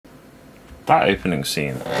That opening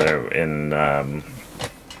scene though in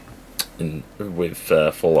with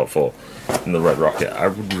Fallout 4 in the Red Rocket, I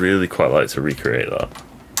would really quite like to recreate that.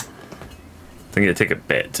 I think it'd take a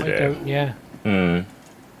bit to do. Yeah.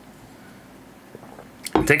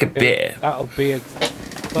 Take a bit. That'll be a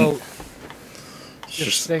well.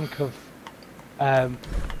 Just think of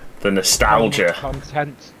the nostalgia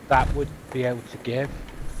content that would be able to give.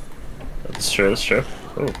 That's true. That's true.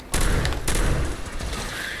 Ooh.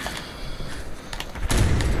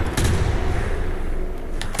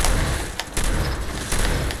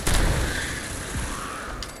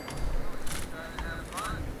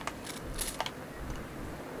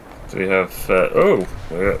 Do we have? Oh,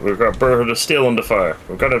 we've got Brotherhood of Steel under fire.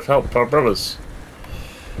 We've got to help our brothers.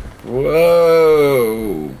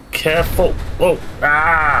 Whoa! Careful! Oh!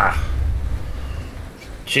 Ah!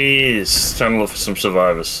 Jeez, trying to look for some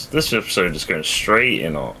survivors. This episode is going straight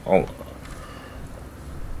in on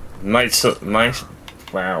nice.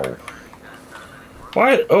 Wow.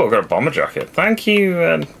 Why? Oh, I got a bomber jacket. Thank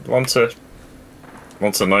you, once a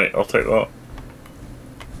night. I'll take that.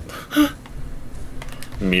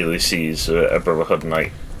 Immediately sees a Brotherhood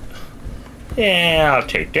knight. Yeah, I'll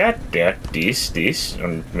take that. These,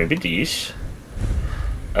 and maybe these.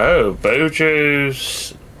 Oh,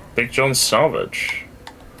 Bojo's Big John Salvage.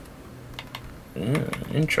 Yeah,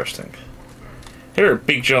 interesting. Here at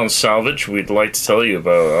Big John Salvage, we'd like to tell you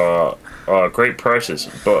about our great prices,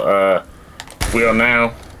 but we are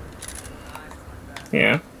now,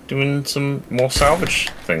 doing some more salvage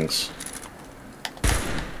things.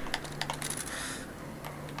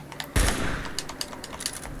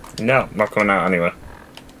 No, not going out anywhere.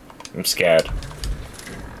 I'm scared.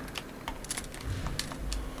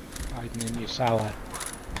 Hiding in your cellar.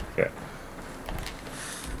 Yeah.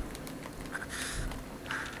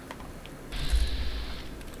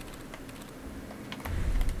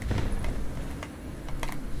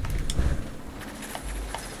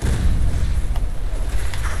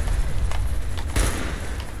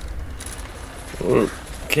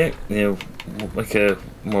 Okay, make a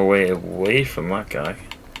more way away from that guy.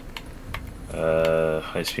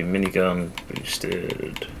 High-speed minigun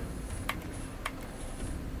boosted.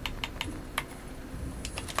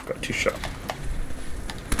 Got 2 shot.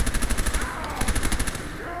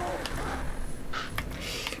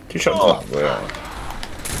 Two shots. Oh.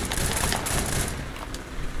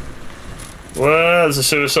 Well, there's a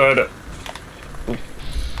suicide.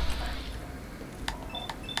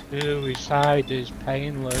 Suicide is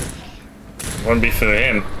painless. Won't be for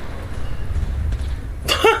him.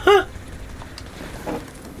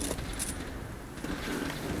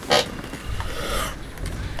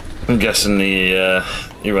 I'm guessing he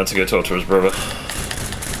went to go talk to his brother.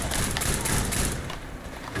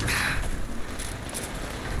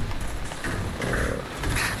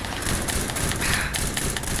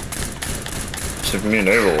 Superman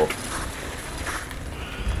Overlord.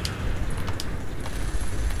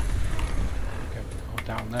 Go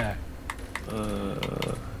down there.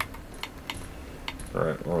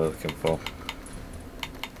 Right, what are we looking for?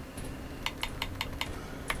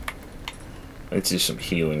 Let's do some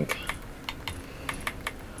healing.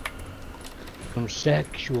 Some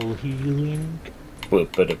sexual healing. I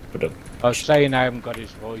was saying I haven't got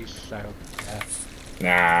his voice, so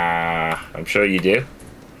Nah, I'm sure you do.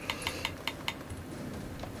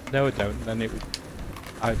 No, I don't. Then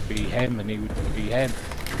I'd be him, and he would be him.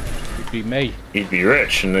 He'd be me. He'd be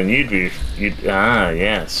rich, and then you'd.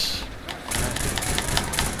 Yes.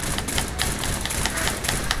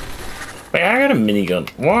 Wait, I got a minigun.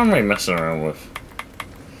 What am I messing around with?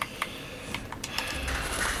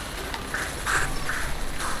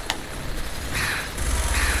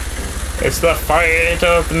 It's the fight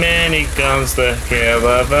of the miniguns, the kill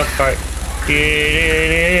of the fight.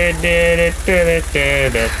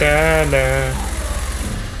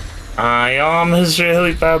 I arm is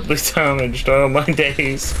really badly damaged all my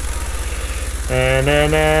days. Na na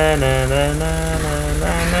na na na na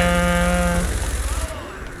na na.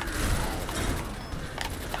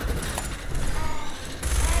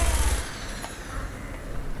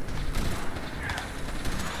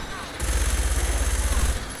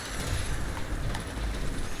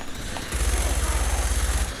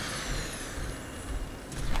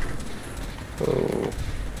 Oh,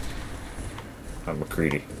 I'm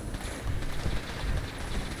McCready.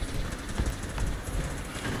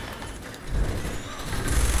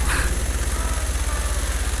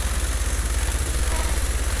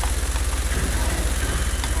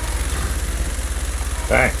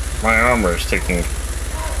 Dang, my armor is taking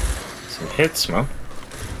some hits, man.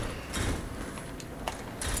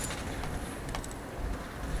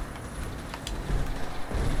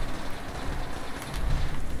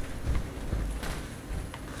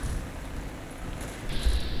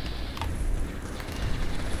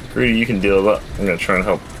 Rudy, you can deal with that. I'm gonna try and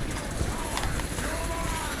help.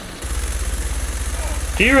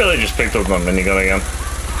 Do you really just picked up my minigun again?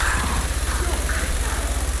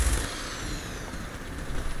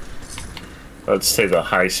 Let's take the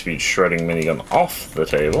high-speed shredding minigun off the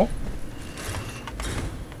table.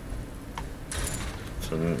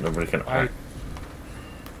 So nobody can...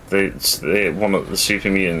 One of the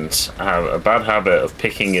super mutants have a bad habit of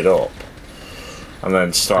picking it up and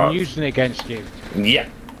then start... I'm using it against you. Yeah.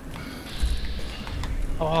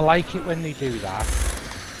 Oh, I like it when they do that.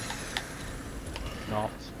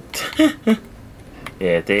 Not.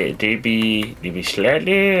 Yeah, they be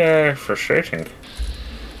slightly frustrating.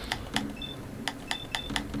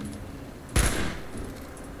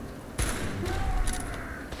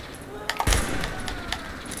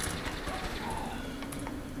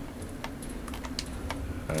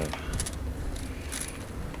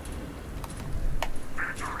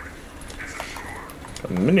 A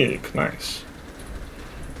mini nuke, nice.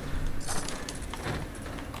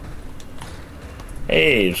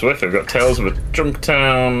 Hey, Swift, I've got Tales of a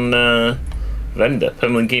Junktown vendor.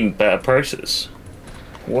 Permanent game, better prices.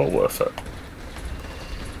 Well worth it.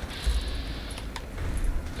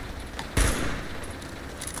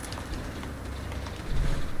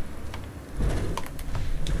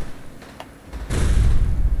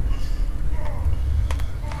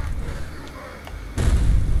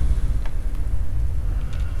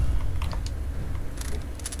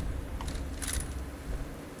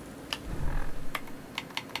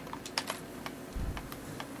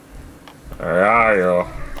 Where are you?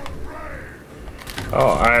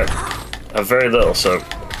 Oh, I have very little, so...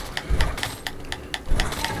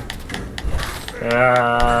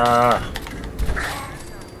 Ah.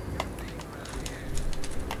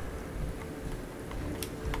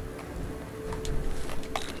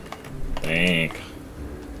 Dang.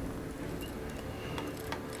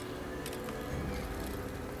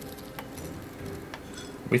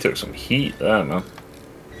 We took some heat there, man.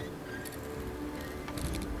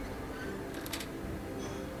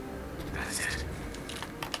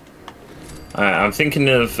 I'm thinking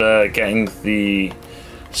of getting the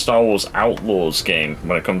Star Wars Outlaws game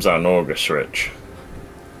when it comes out in August, Rich.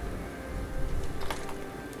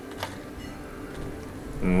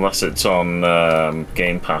 Unless it's on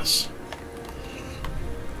Game Pass.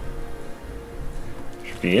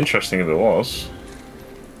 Should be interesting if it was.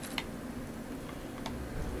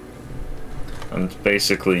 And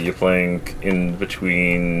basically you're playing in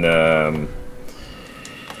between...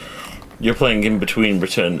 You're playing in between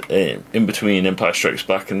Empire Strikes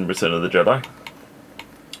Back and Return of the Jedi.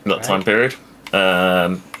 That time period,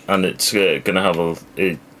 and it's gonna have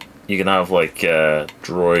you're gonna have like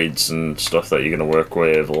droids and stuff that you're gonna work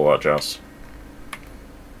with, all that jazz.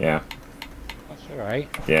 Yeah. That's alright.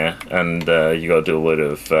 Yeah, and you gotta do a load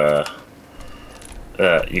of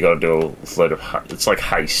it's like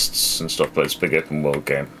heists and stuff, but it's a big open world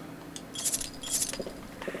game.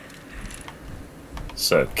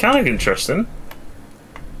 So, kind of interesting.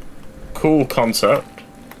 Cool concept.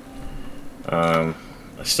 I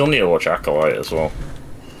still need to watch Acolyte as well.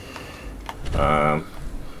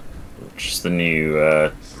 Which is the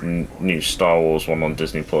new Star Wars one on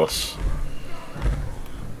Disney Plus.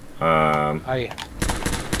 I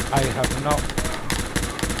have not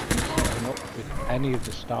keeping up with any of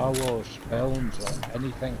the Star Wars films or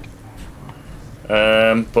anything.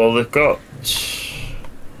 Well, they've got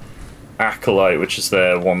Acolyte, which is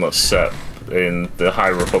their one that's set in the High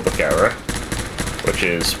Republic era, which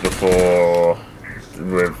is before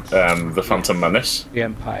the Phantom Menace. The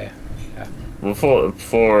Empire, yeah. Before the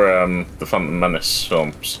Phantom Menace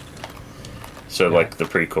films, so yeah. Like the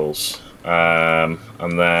prequels, and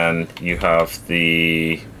then you have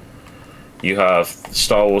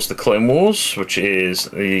Star Wars: The Clone Wars, which is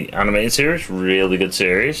the animated series, really good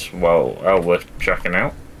series, well worth checking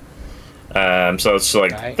out. So it's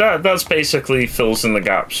like right. That's basically fills in the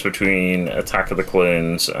gaps between Attack of the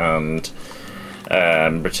Clones and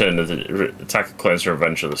Attack of the Clones and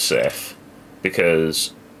Revenge of the Sith,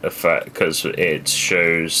 because it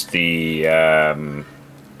shows the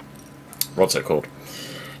what's it called?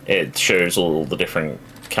 It shows all the different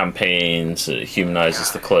campaigns. It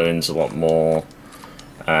humanizes the clones a lot more.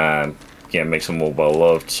 Yeah, makes them more well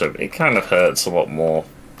loved. So it kind of hurts a lot more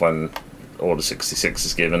when Order 66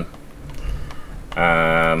 is given.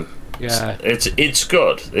 Yeah, it's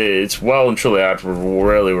good. It's well and truly. I'd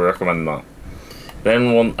really recommend that.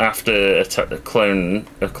 Then after Clone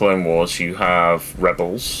Wars, you have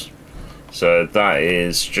Rebels. So that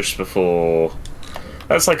is just before.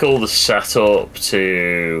 That's like all the setup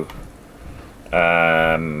to.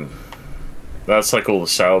 That's that's like all the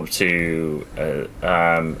selves to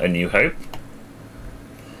A New Hope.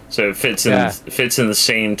 So it fits in the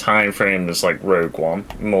same time frame as like Rogue One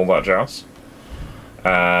and all that jazz.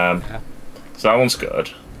 So that one's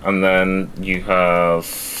good. And then you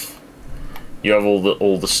have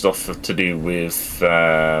all the stuff to do with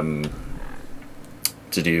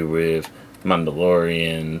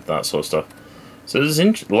Mandalorian, that sort of stuff. So there's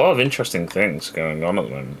a lot of interesting things going on at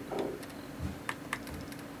the moment.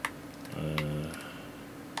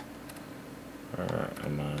 Where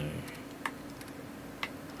am I?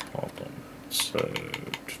 Hold on. So,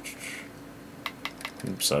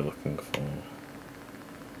 what was I looking for?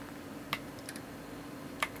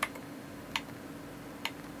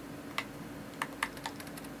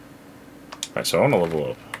 Right, so I want to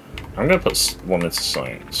level up. I'm going to put one into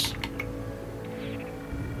science.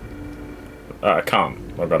 I can't.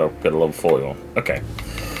 I've got to get a level 41. Okay.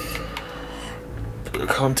 I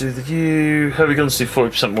can't do the U. Heavy guns do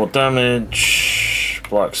 40% more damage.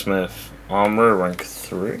 Blacksmith. Armor, rank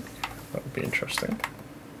 3. That would be interesting.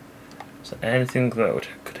 Is there anything that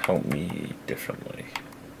could help me differently?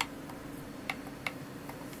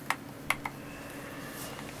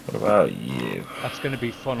 What about you? That's going to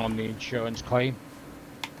be fun on the insurance claim.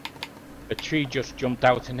 A tree just jumped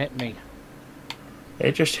out and hit me.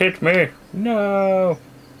 It just hit me. No.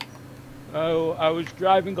 Oh, I was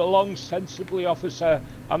driving along sensibly, officer,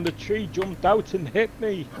 and the tree jumped out and hit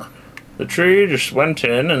me. The tree just went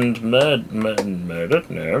in and murdered.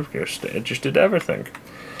 No, it just did everything.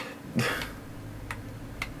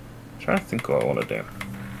 Trying to think what I want to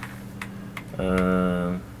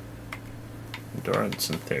do. Endurance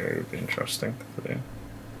in theory would be interesting to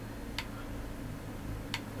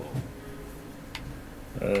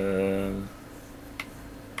do.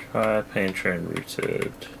 Try pain train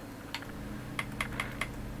rooted.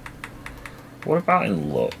 What about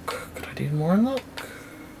in luck? Could I do more in luck?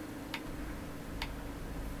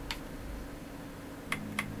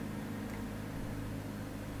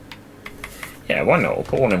 Yeah, why not? I'll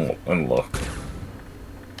put one in luck.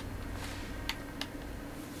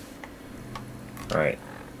 Right.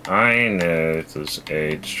 I know there's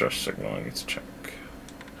a distress signal I need to check.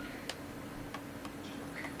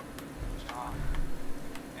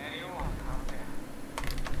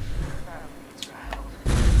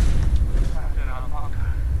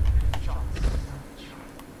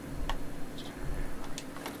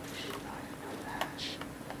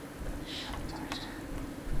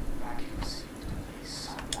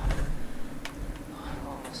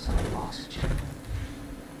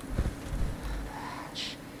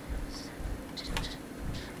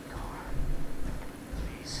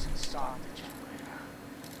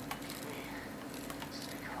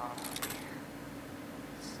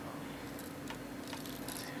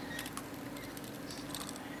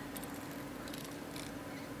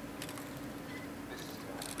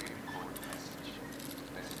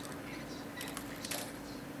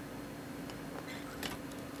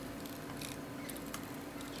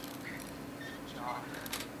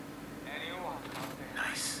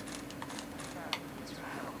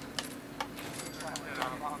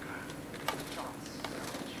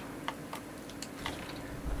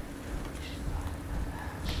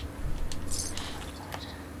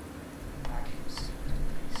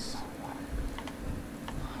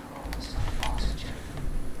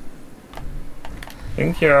 I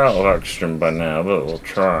think you're out of oxygen by now, but we'll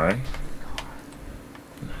try.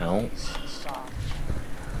 Help.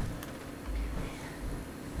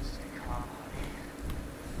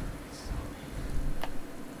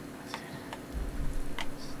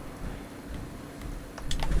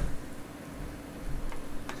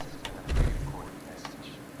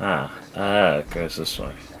 It goes this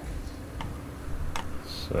way.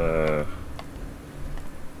 So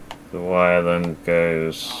the wire then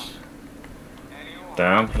goes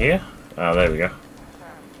down here. Oh, there we go.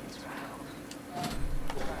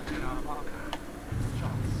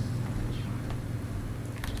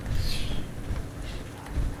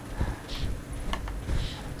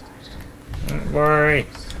 Don't worry.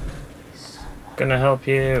 Gonna help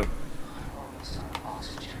you.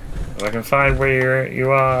 If I can find where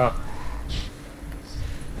you are.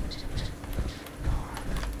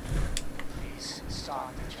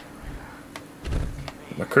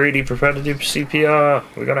 McCready, prepare to do CPR.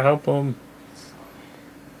 We gotta help him.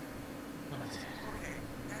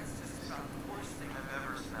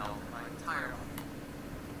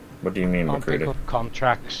 What do you mean, McCready? Pick up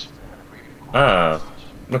contracts. Ah,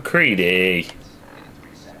 McCready.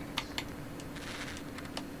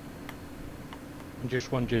 I'm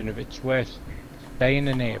just wondering if it's worth staying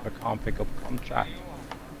in here if I can't pick up contracts.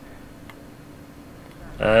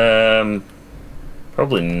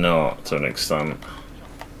 Probably not to an extent.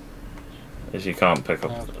 As you can't pick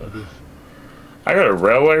up. I got a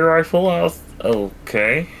railway rifle.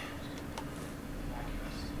 Okay.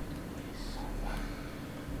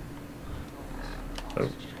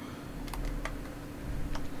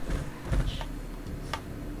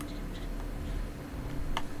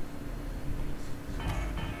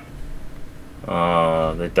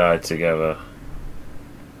 Oh, they died together.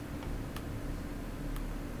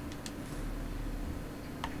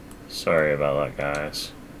 Sorry about that,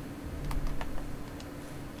 guys.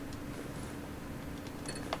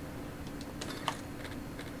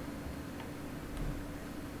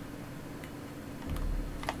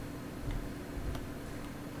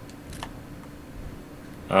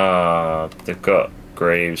 They've got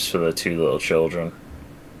graves for the two little children.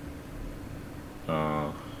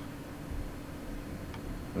 I'm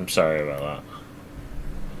sorry about that.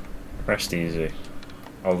 Rest easy.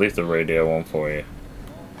 I'll leave the radio on for you.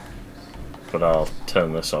 But I'll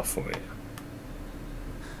turn this off for you.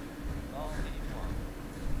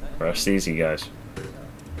 Rest easy, guys.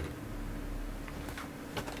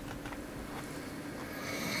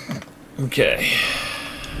 Okay.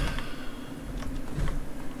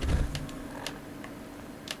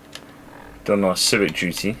 Done our civic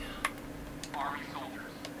duty. Army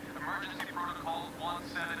soldiers, emergency protocols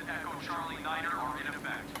 17 Echo Charlie Niner are in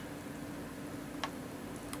effect.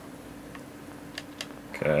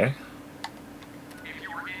 Okay. If you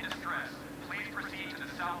are in distress, please proceed to the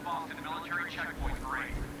South Boston Military Checkpoint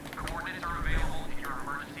Parade. Coordinates are available in your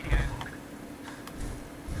emergency handbook.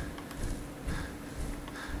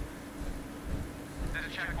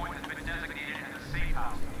 This checkpoint has been designated as a safe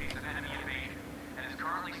house in case of enemy invasion and is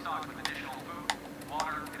currently stocked with additional food,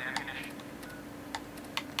 water, and ammunition.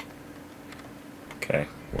 Okay,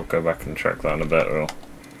 we'll go back and check that in a bit, Earl.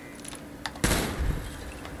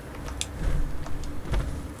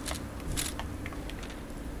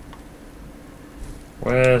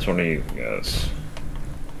 Where's one of you guys?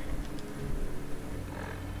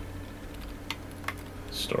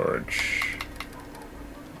 Storage.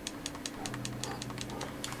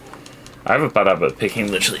 I have a bad habit of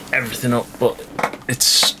picking literally everything up, but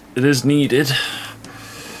it is needed.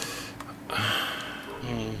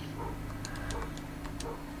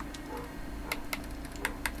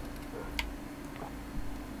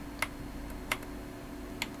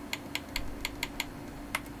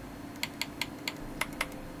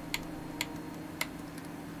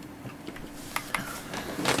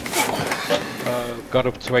 Got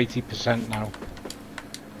up to 80% now.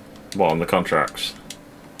 What, on the contracts?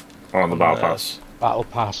 Or on the battle pass? Battle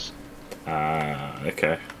pass.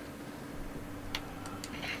 Okay.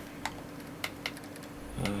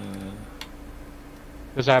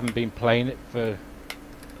 Because I haven't been playing it for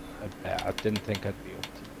a bit, I didn't think I'd be up to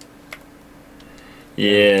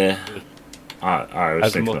Yeah. I was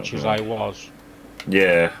as thinking much that as I was.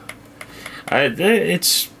 Yeah.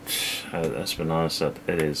 It's let's be honest,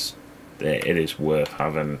 it is worth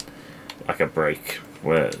having like a break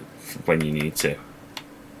when you need to.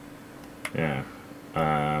 Yeah.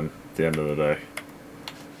 At the end of the day.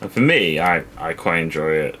 And for me, I quite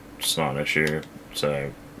enjoy it. It's not an issue.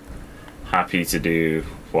 So happy to do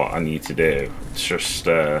what I need to do. It's just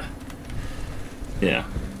yeah.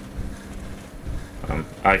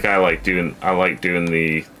 I like doing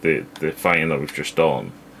the fighting that we've just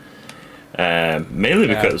done. Mainly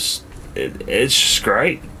because it's just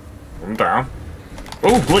great. I'm down.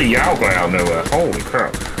 Oh, bloody owl got out of nowhere. Holy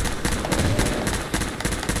crap.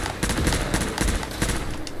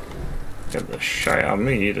 Get the shit out of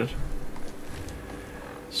me, you did.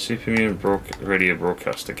 Superman radio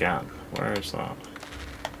broadcast again. Where is that?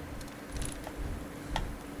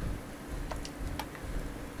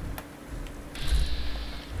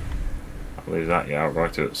 I'll leave that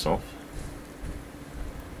right to itself.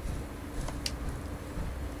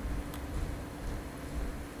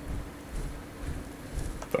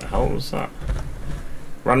 What the hell was that?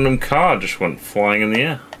 Random car just went flying in the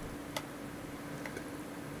air.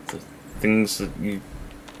 The things that you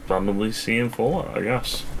randomly see in Fallout, I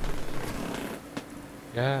guess.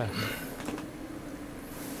 Yeah.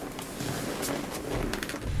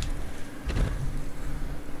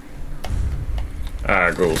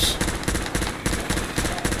 Ghouls.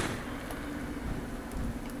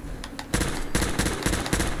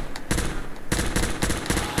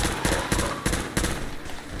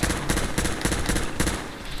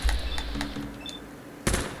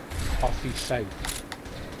 Toffee soap.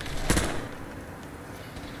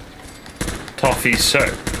 Toffee soap.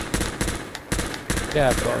 Yeah,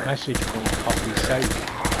 I've got a message from Toffee soap.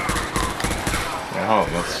 Yeah, hold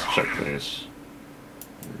on, let's check this.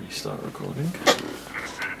 Restart recording.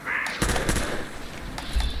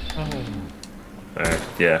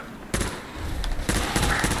 Yeah.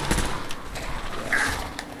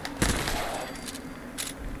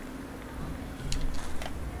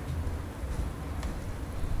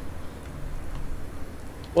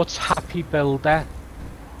 What's Happy Builder?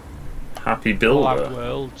 Happy Fallout Builder.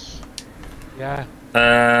 Worlds. Yeah.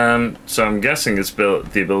 So I'm guessing it's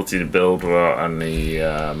built the ability to build without any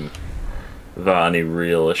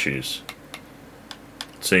real issues.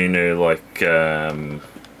 So you know, like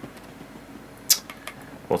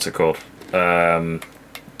what's it called?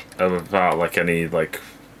 Without like any like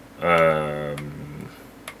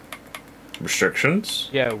restrictions.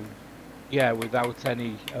 Yeah. Yeah, without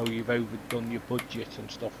any, oh, you've overdone your budget and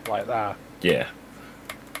stuff like that. Yeah.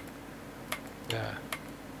 Yeah.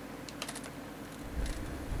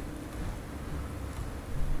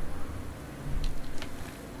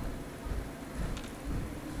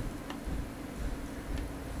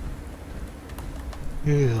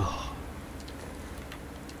 Yeah.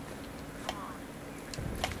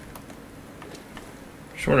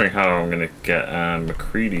 Just wondering how I'm gonna get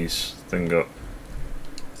McCready's thing up.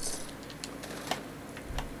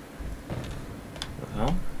 What the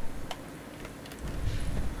hell?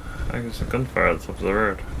 I think there's a gunfire at the top of the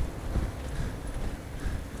road.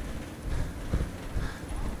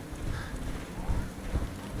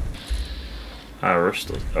 Ah,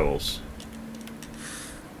 Rust owls.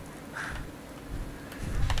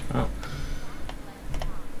 Oh.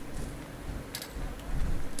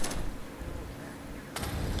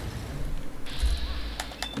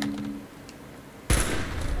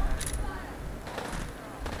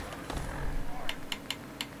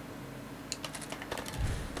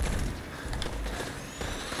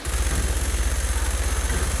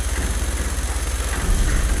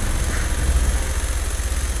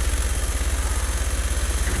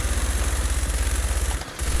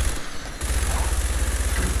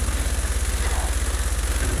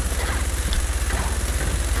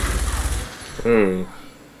 Ooh.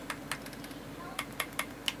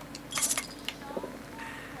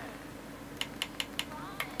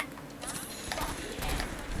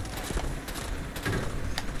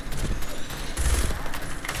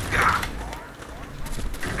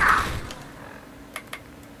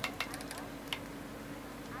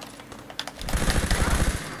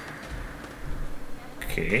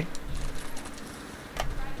 Okay.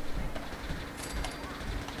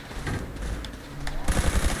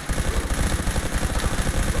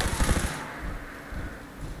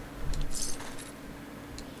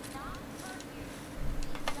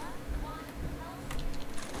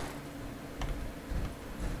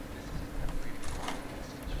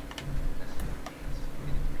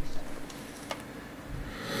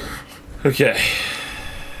 Okay.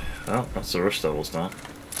 Well, that's the Rust owls now.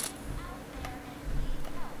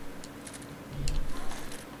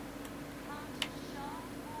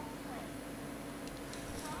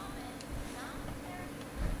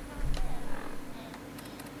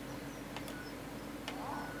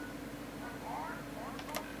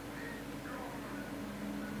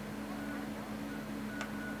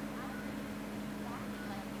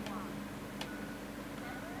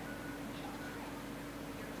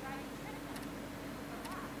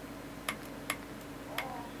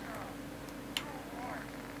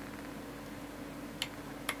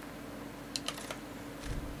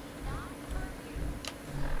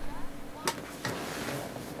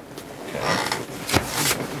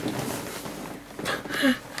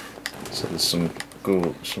 So there's some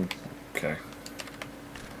okay.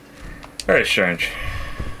 Very strange.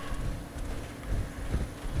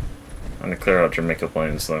 I'm gonna clear out Jamaica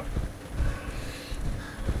Plains though.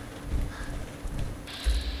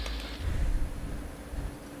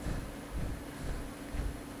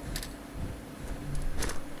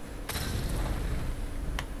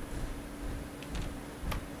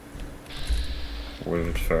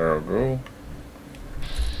 Withered Pharaoh Girl.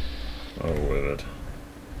 Oh, withered.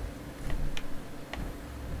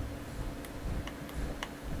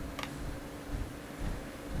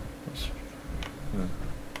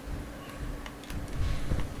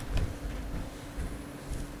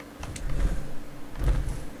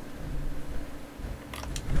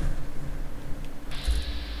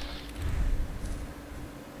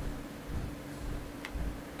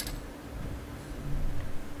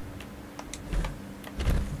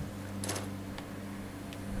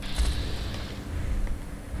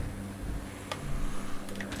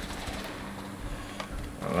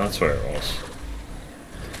 Oh, that's where it was.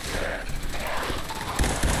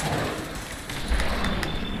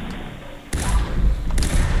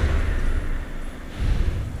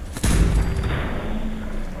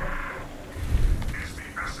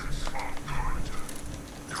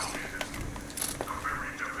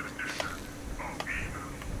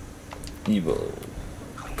 Evil.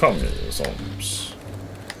 Communisms.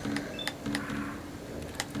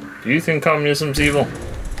 Do you think communism's evil?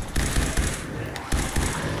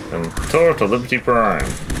 And Tor to Liberty Prime.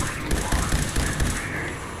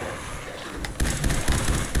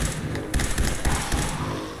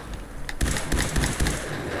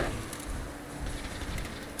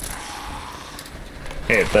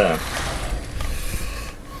 Hey, there.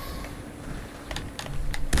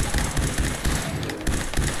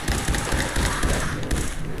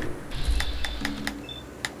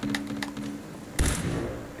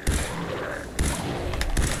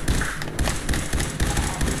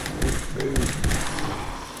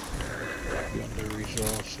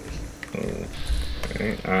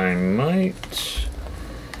 I might.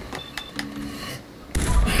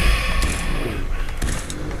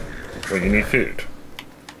 Well, you need food.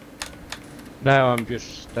 No, I'm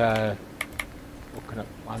just looking at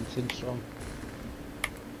planting some.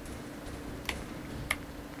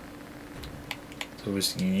 So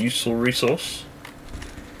it's a useful resource.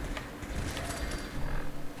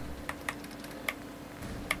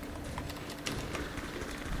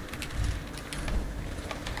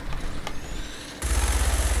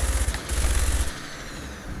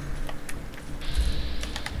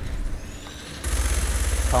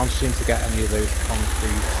 Can't seem to get any of those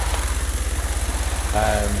concrete.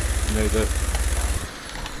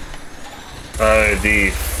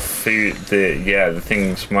 The food, the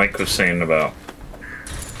things Mike was saying about.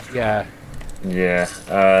 Yeah. Yeah,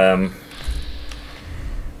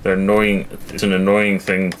 they're annoying. It's an annoying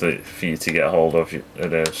thing that for you to get hold of.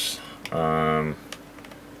 It is. Yeah.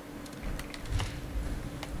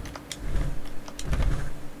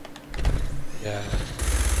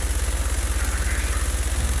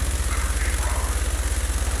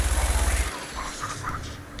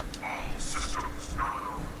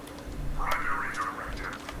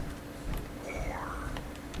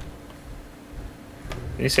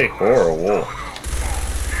 Did you say whore or war?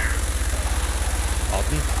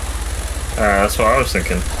 Pardon? That's what I was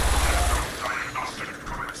thinking.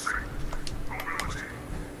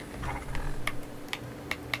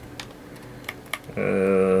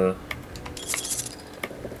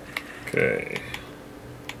 Okay.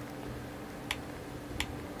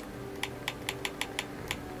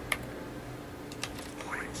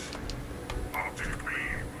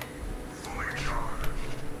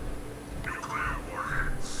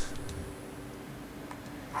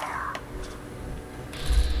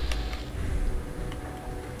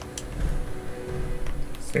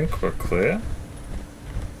 I think we're clear.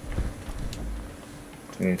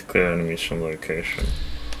 We need to clear enemies from location.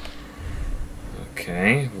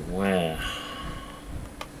 Okay, where?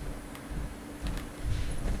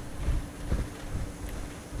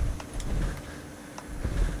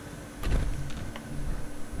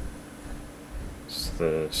 Is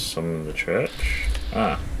there some in the church?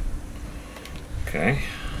 Ah. Okay.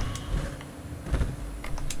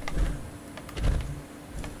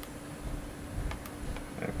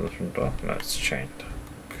 From door? No, it's chained.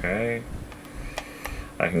 Okay.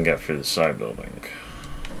 I can get through the side building.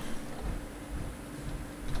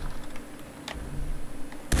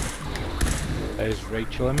 There's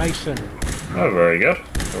Rachel and Mason. Oh, very good.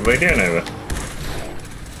 What are they doing over?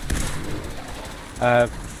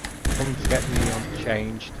 Come to get me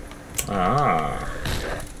unchanged. Ah.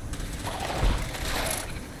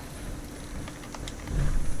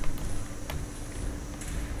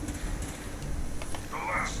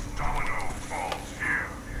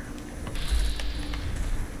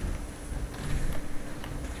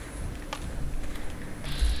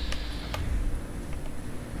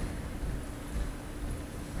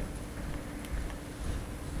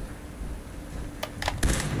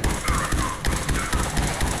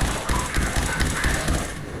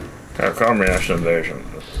 Calm reaction invasion.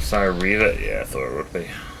 Sorry, read it? Yeah, I thought it would be.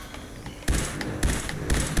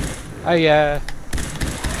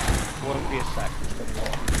 Won't be a second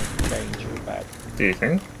to change your bed. Do you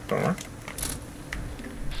think? Don't worry.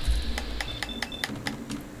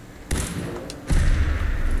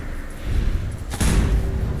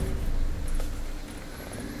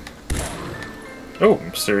 Oh,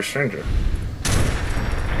 mysterious stranger.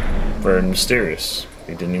 Very mysterious.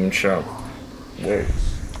 He didn't even show. Whoa.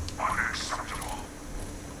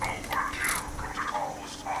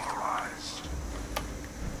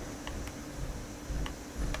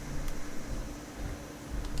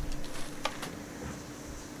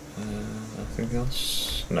 Nothing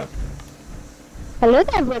else? No. Hello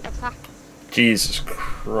there, Rebecca. Jesus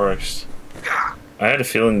Christ. I had a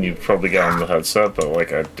feeling you'd probably get on the headset, but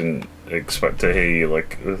like I didn't expect to hear you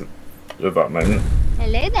like at that moment.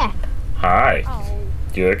 Hello there. Hi. Oh.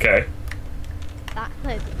 You okay?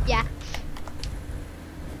 Yeah.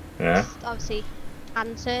 Yeah. Just obviously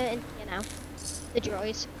answer and the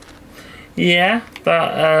droids. Yeah,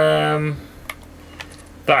 that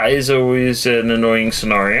is always an annoying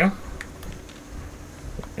scenario.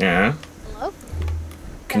 Yeah. Hello?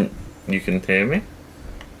 You can hear me?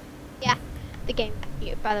 Yeah. The game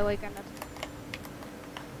computer, by the way, Grandad.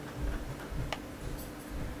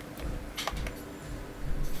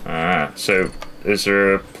 So is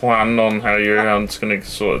there a plan on how your hand's gonna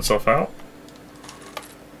sort itself out?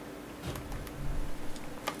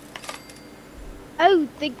 Oh,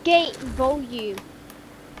 the game volume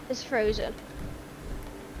is frozen.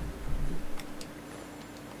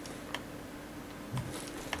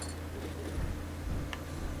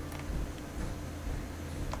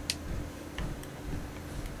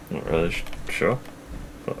 Not really sure,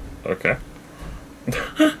 but okay.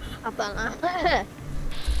 I've done that.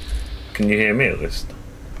 Can you hear me at least?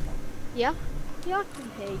 Yeah. Yeah, I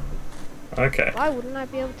can hear you. Okay. Why wouldn't I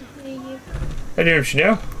be able to hear you? I don't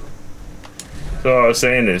know. So what I was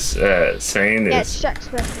saying is, Yeah, it's Jack's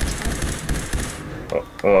birthday time.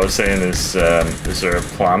 what I was saying is there a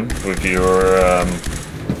plan with your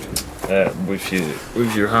with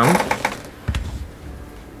your hand?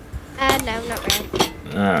 No, not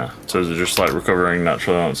really. So is it just like recovering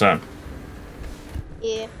naturally on its own?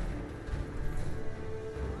 Yeah.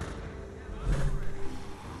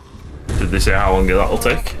 Did they say how long that'll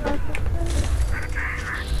take?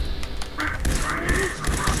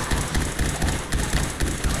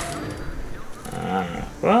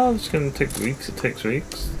 Well, it's gonna take weeks. It takes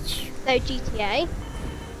weeks. No, GTA.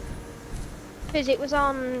 Because it was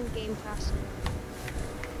on Game Pass.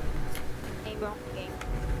 Game.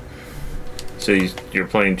 So you're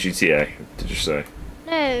playing GTA? Did you say?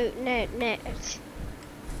 No.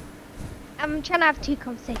 I'm trying to have two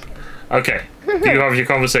conversations. Okay. You have your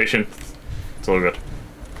conversation. It's all good.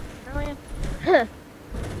 Oh yeah.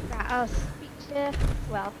 Right, I'll speak to.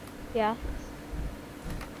 Well, yeah.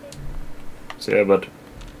 See ya, bud.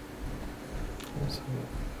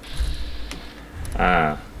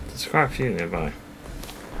 There's quite a few nearby.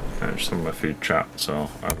 I'm just on my food chat,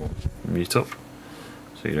 so I will mute up.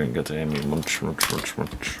 So you don't get to hear me munch away.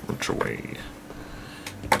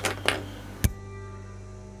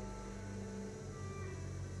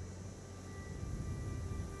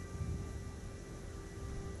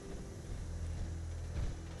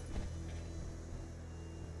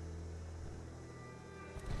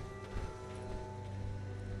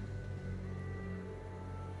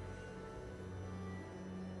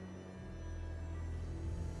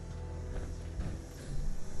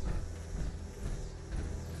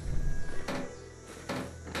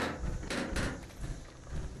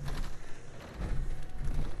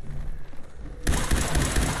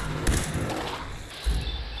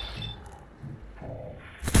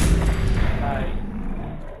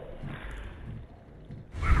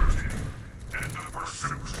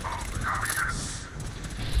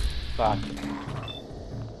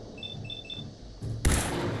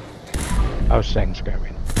 How's things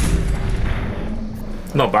going?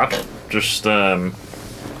 Not bad. Just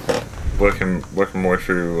working my way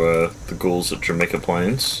through the goals at Jamaica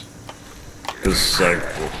Plains. Because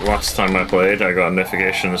last time I played, I got a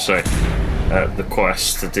notification to say the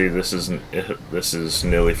quest to do this is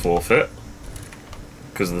nearly forfeit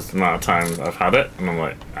because of the amount of time I've had it, and I'm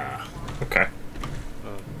like, okay.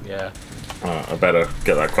 Yeah. I better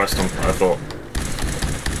get that quest on. I thought.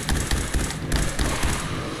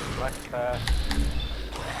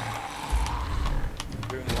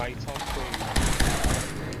 Doing light on screen.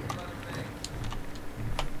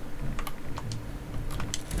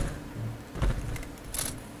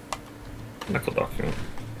 Nickel document.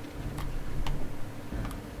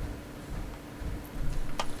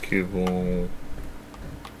 Cubal.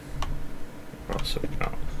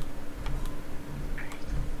 Now.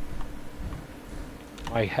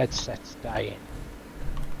 My headset's dying. It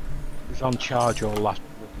was on charge all last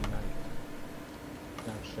bloody night.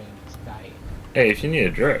 Now I'm saying it's dying. Hey, if you need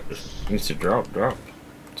a drop, you need to drop.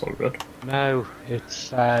 It's all good. No, it's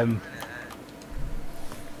the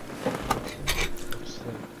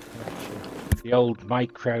old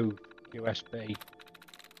micro USB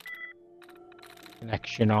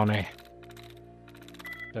connection on it.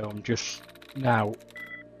 So I'm just now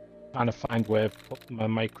trying to find where I've put my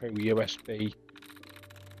micro USB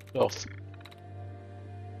stuff.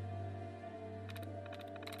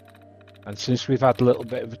 And since we've had a little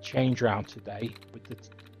bit of a change around today with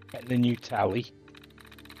getting the new telly,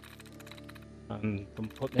 and I'm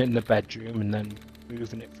putting it in the bedroom and then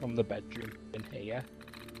moving it from the bedroom in here.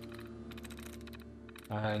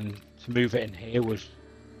 And to move it in here was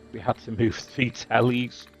We had to move 3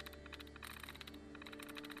 tellies.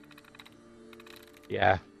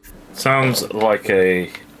 Yeah. Sounds like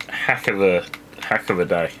a heck of a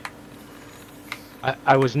day.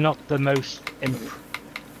 I was not the most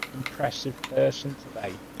impressive person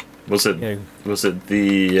today. Was it? You know, Was it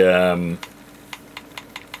the?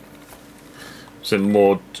 Was it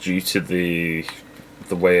more due to the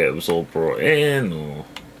way it was all brought in, or?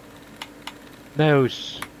 no,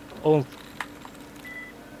 it's all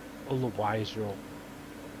the wires are all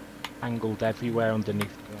angled everywhere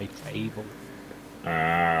underneath my table.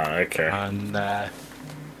 Ah, okay. And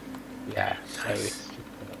yeah, so it's just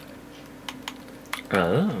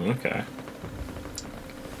Oh, okay.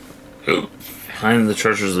 Ooh, behind the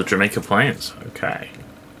treasures of Jamaica Plains. Okay.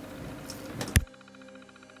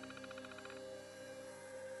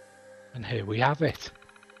 and here we have it.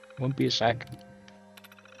 Won't be a sec.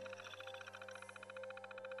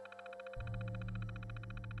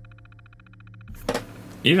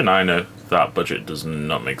 Even I know that budget does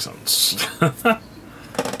not make sense.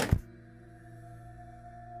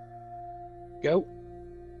 Go.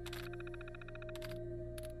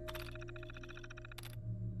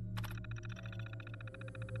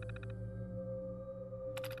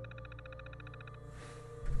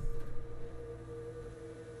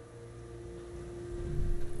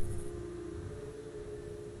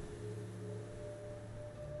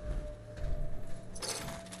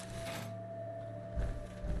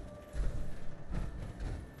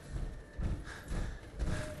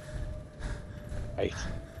 Right.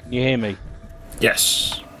 Can you hear me?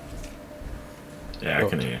 Yes. Yeah, I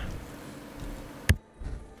can Good. hear.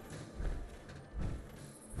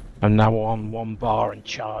 I'm now on 1 bar and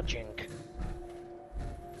charging.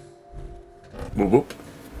 Whoop whoop.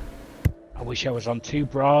 I wish I was on 2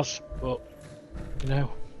 bras, but you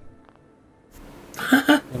know,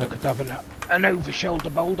 then I could have an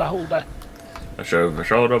over-shoulder boulder holder. A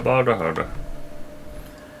shoulder boulder holder.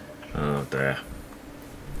 Oh dear.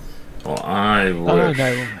 Well, I Oh wish.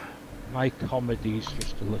 no, my comedy's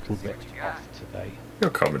just a little bit off today. Your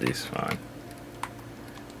comedy's fine.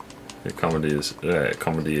 Your comedy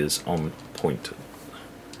is on point.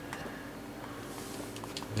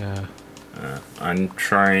 Yeah. I'm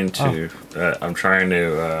trying to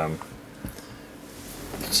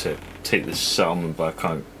to take this salmon, but I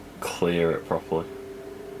can't clear it properly.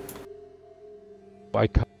 I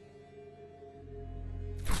can't.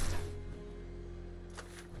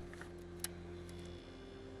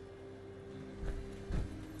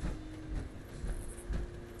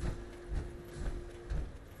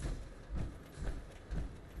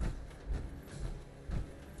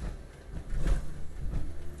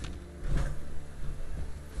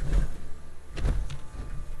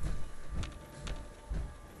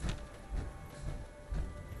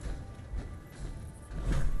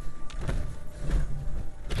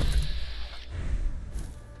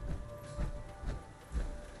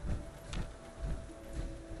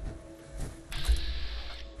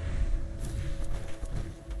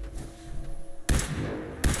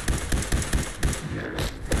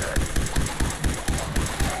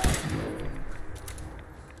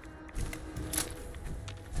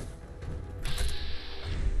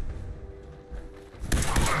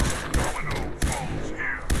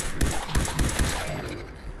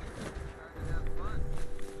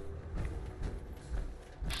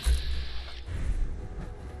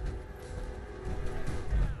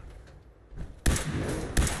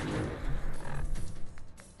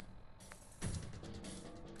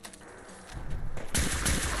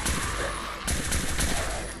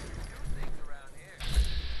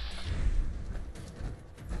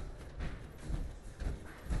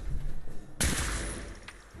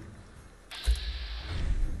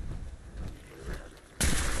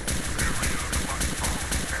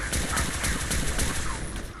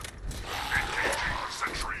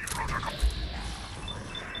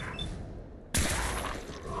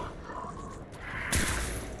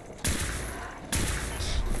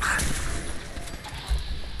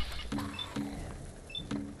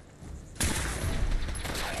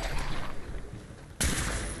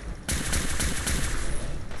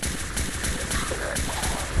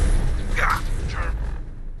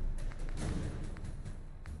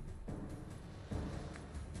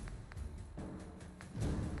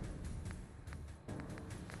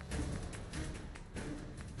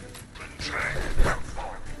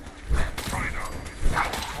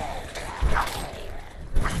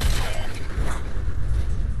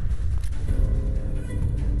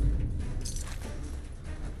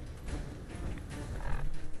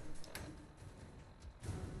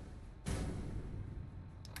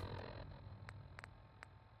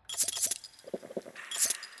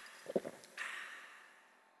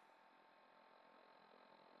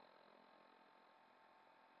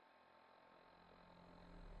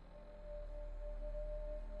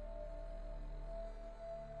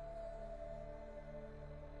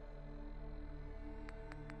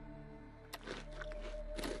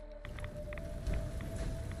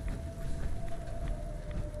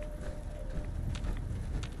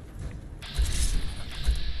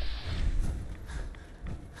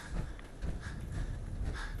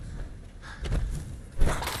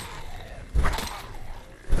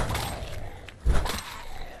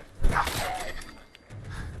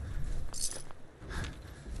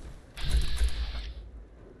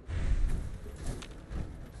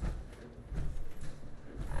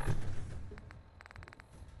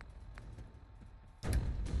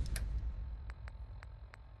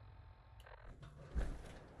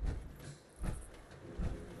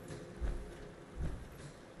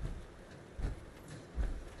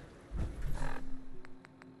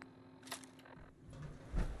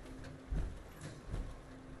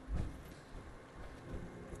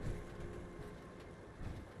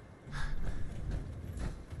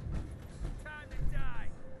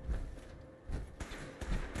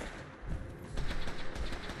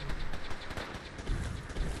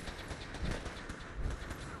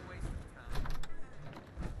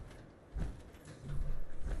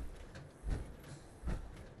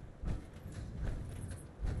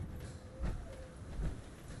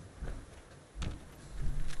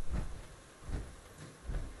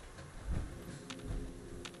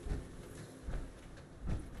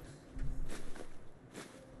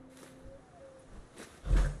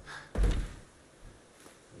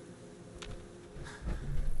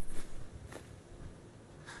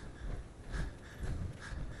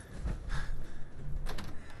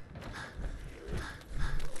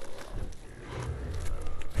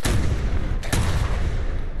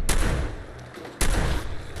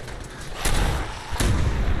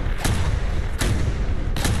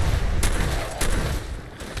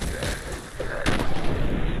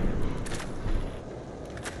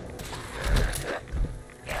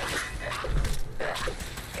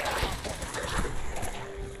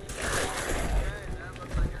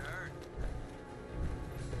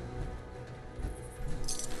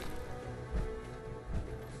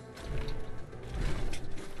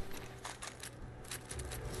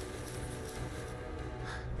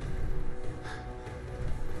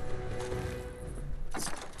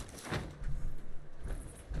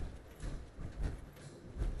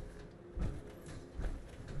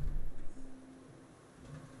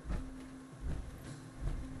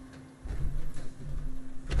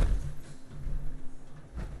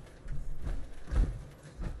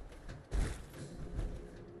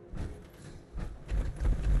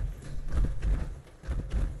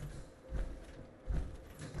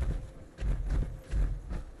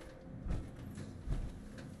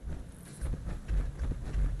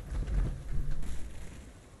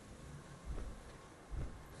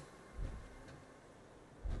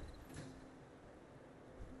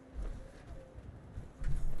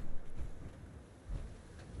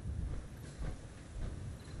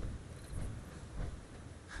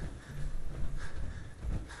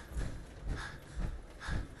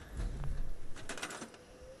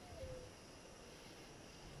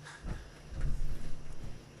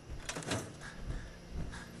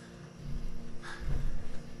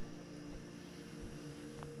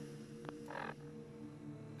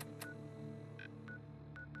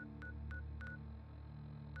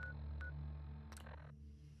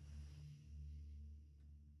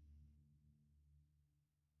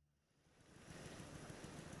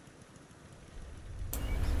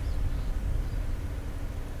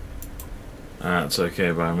 That's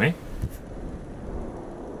okay by me.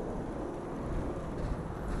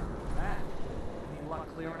 Matt, any luck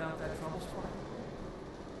clearing out that trouble spot?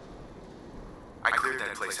 I cleared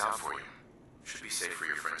that place out for you. Should be safe for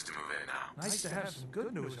your friends to move in now. Nice to have some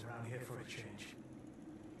good news around here for a change.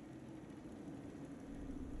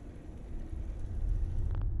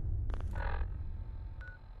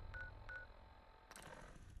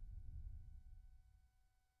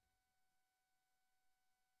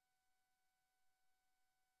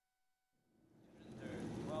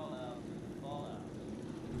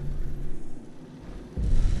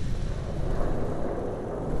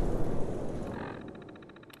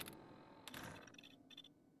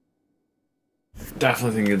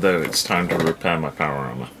 Definitely thinking though it's time to repair my power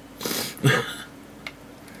armor.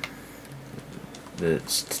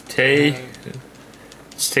 It's taken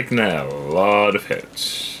a lot of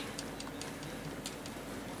hits.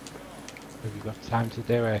 Have you got time to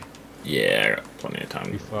do it Yeah, I got plenty of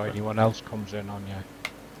time. before anyone else comes in on you?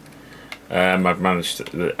 I've managed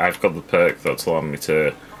to, I've got the perk that's allowing me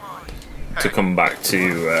to come back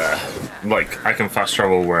to like I can fast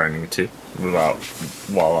travel where I need to without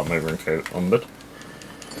while I'm encumbered.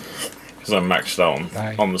 Because I'm maxed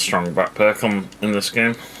out on the strong back perk in this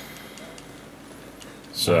game.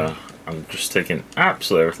 So I'm just taking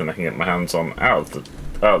absolutely everything I can get my hands on out of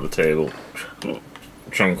the table,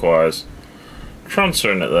 chunk wise,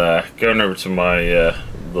 transferring it there, going over to my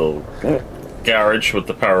little garage with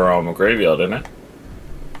the power armor graveyard in it.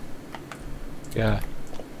 Yeah.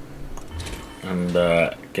 And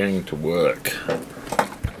getting to work.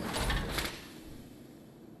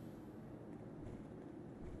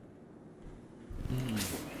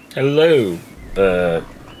 Hello,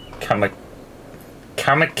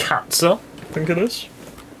 Kamikatsu, I think it is.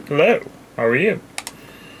 Hello, how are you?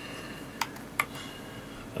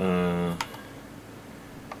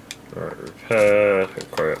 Right, repair,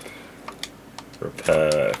 equip.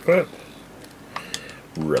 Repair, equip.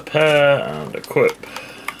 Repair and equip.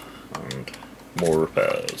 And more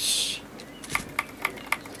repairs.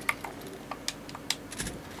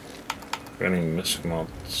 Any misc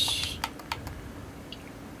mods?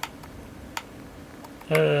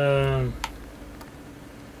 I'm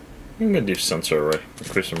gonna do sensor array,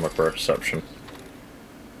 increasing my perception.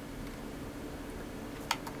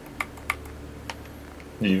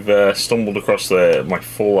 You've stumbled across my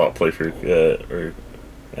Fallout playthrough,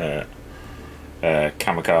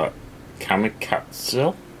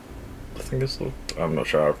 Kamikatsu? I think it's the. I'm not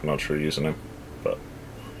sure. I'm not sure username, but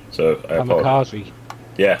so I apologize. Kamikaze.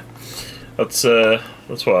 Yeah, that's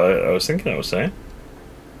what I was thinking. I was saying.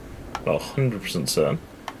 Well, 100% certain.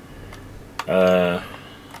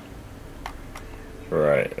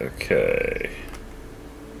 Right. Okay.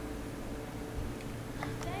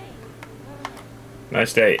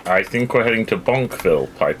 Nice day. I think we're heading to Bonkville,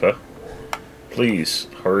 Piper. Please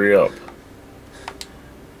hurry up.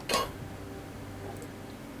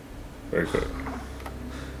 Very good.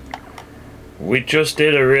 We just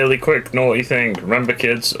did a really quick naughty thing. Remember,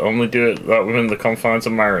 kids, only do that within the confines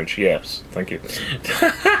of marriage. Yes, thank you.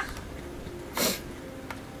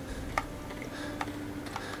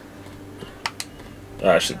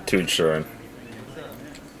 Actually, to each their own.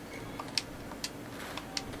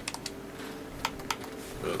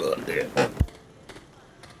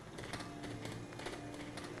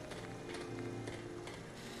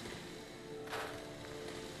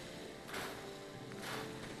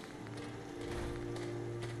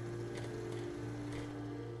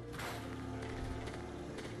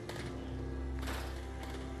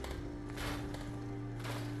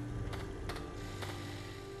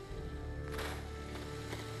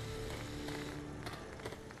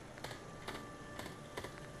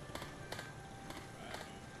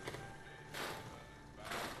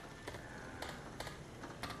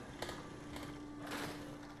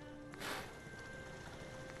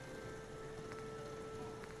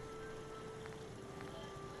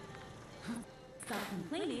 Stop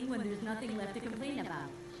complaining when there's nothing left to complain about.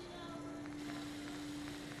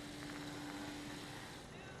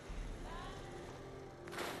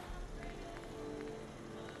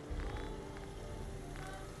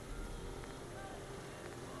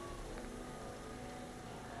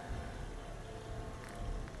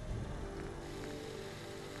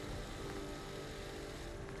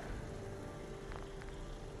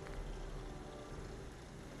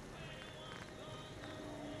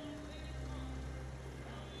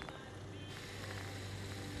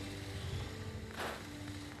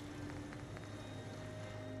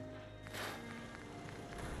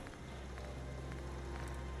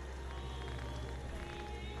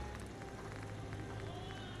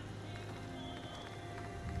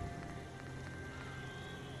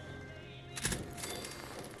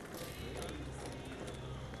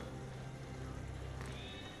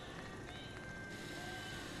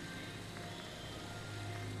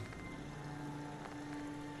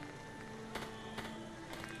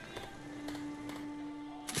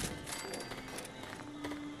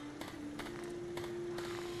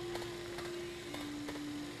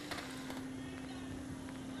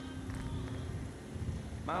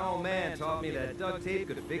 My old man taught me that duct tape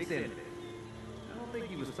could fix anything. I don't think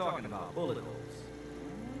he was talking about bullet holes.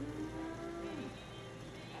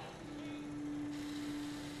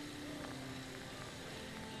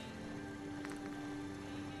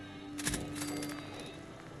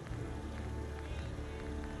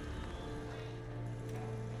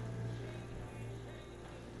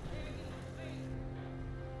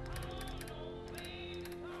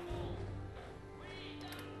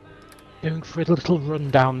 Going for a little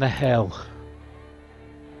run down the hill.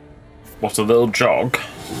 What, a little jog?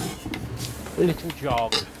 A little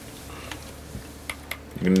jog.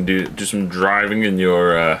 You're gonna do some driving in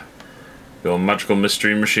your magical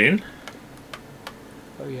mystery machine?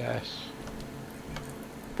 Oh yes.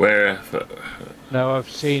 Where? No, I've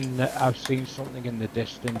seen something in the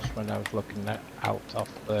distance when I was looking out off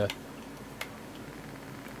there.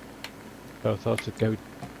 So I thought I'd go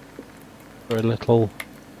for a little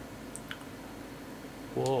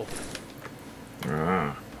walk.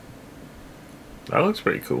 Ah. That looks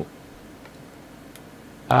pretty cool.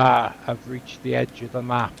 Ah, I've reached the edge of the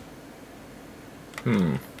map.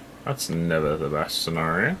 That's never the best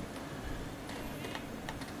scenario.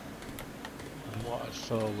 And what I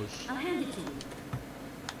saw was... I'll hand it to you.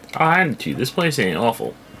 I'll hand it to you. This place ain't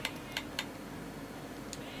awful.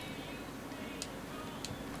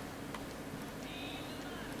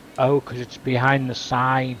 Oh, because it's behind the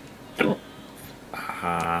sign.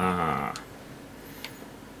 Ah.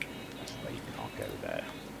 That's why you can't go there.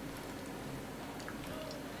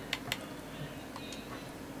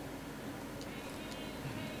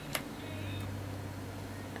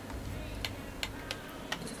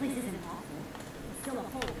 This place isn't awful. It's still a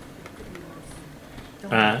hole, but it could be worse.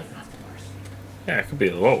 Don't Uh. think that's worse. Yeah, it could be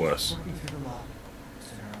a lot worse. Working through the law.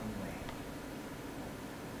 It's in our own way.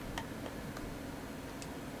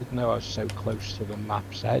 Didn't know I was so close to the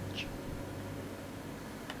map's edge.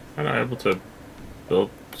 I'm not able to build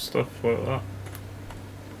stuff like that.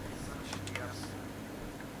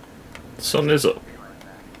 The sun is up.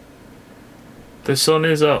 The sun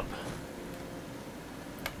is up.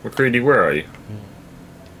 McCready, where are you?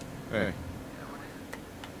 Hey,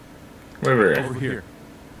 Where are over you? here.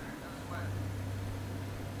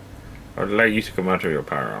 I'd like you to come out of your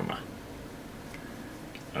power armor.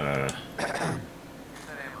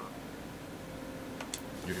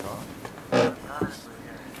 Your car? Honestly,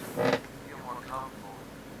 I feel more comfortable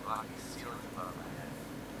with blocking ceiling above my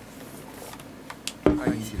head. I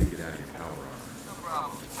need you to get out of your power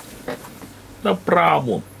armor. No problem. No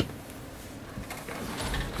problem.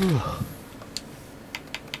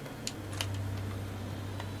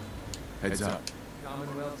 Heads up.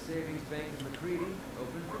 Commonwealth Savings Bank of McCready,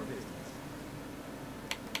 open for business.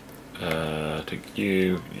 Take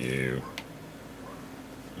you.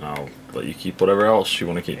 I'll let you keep whatever else you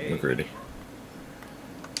want to keep, McCready.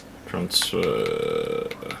 Transfer.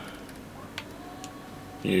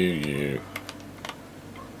 You.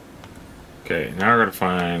 Okay, now I gotta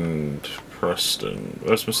find Preston.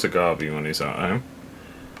 Where's Mr. Garvey when he's at home?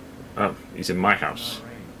 Oh, he's in my house.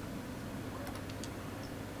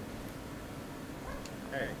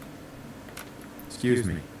 Hey. Excuse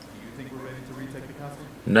me. Do you think we're ready to retake the castle?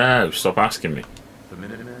 No, stop asking me. The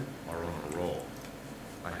Minutemen are on a roll.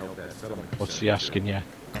 I helped that settlement. What's he asking you?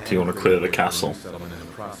 Do you want to clear the castle? Settlement in the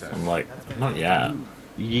process. I'm like, not yet.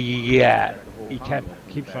 Yeah, he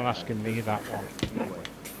keeps on asking me that one. Anyway,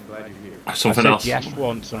 I'm glad you're here. Something I said else. yes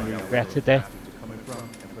once and regretted it. Coming from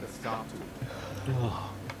and put a stop to it.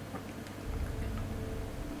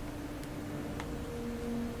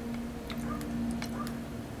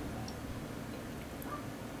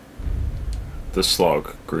 The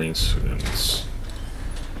slog, green skins.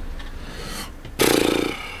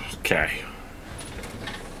 Okay.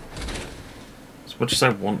 As much as I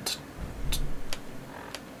want.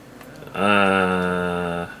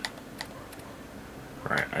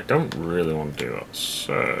 Right, I don't really want to do it,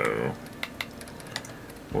 so.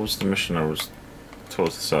 What was the mission I was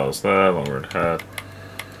towards the cells there, longer ahead?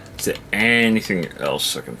 Is there anything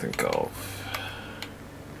else I can think of?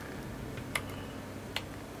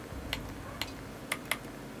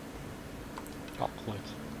 Chocolate.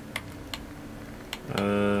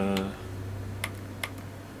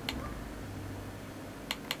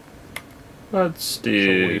 Let's It's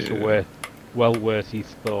do. always well worth his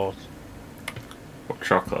thought. What,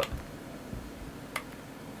 chocolate?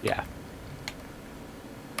 Yeah.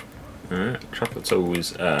 Alright, chocolate's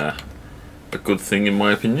always a good thing in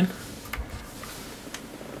my opinion.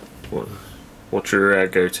 What's your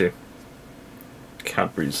go-to?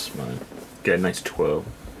 Cadbury's mine. Get a nice 12.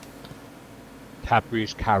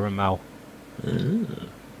 Cadbury's caramel.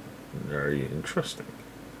 Very interesting.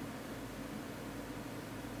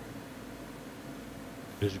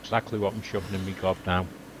 Is exactly what I'm shoving in me gob now.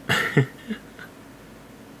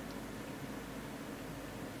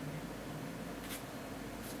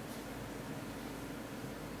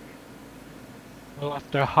 Well,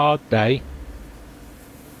 after a hard day,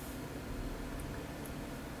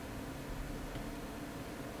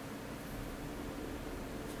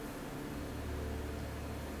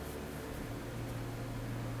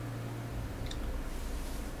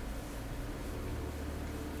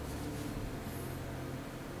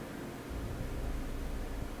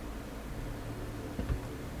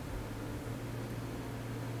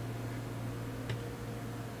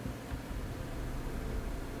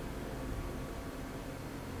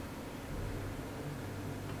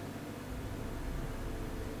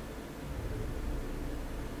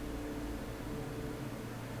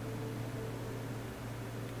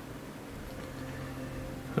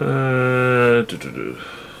 Do-do-do.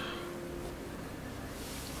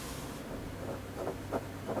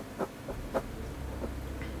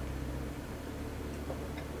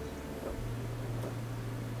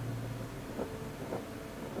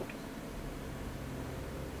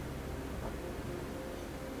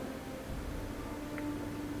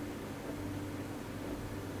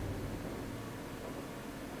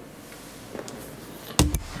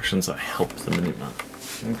 Actions that help the Minuteman.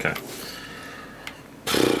 Okay.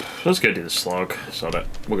 Let's go do the slog. Sod it.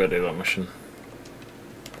 We'll go do that mission.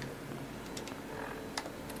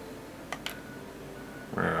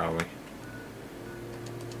 Where are we?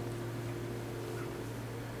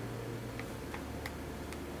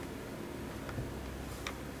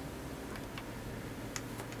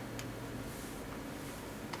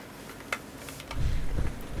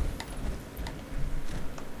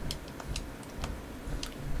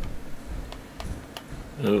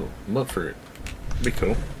 Oh, mud fruit. Be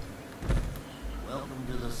cool. Welcome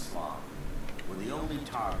to the slog. We're the only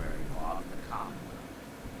Tarberry mob in the Commonwealth.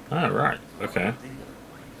 Ah, right. Okay. Think of the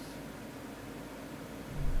place.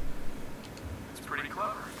 It's pretty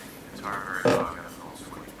clever. It's our very log out of old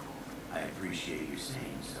swimming pool. I appreciate you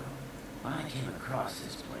saying so. When I came across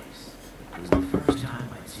this place, it was the first time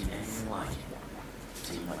I'd seen anything like it. It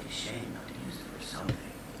seemed like a shame not to use it for something.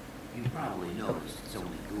 You probably noticed it's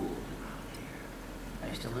only ghouls around here. I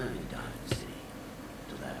used to live in Diamond City,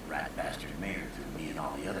 till that rat bastard mayor threw me and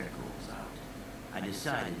all the other ghouls out. I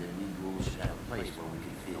decided that we ghouls should have a place where we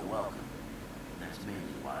could feel welcome. And that's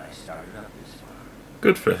mainly why I started up this farm.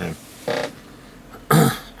 Good for him.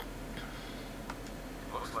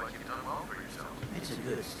 Looks like you've done well for yourself. It's a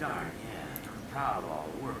good start, yeah. I'm proud of all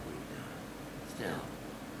the work we've done. Still,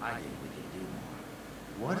 I think we can do more.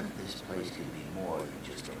 What if this place could be more than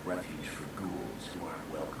just a refuge for ghouls who aren't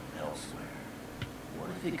welcome elsewhere? What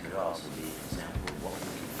if it could also be an example of what we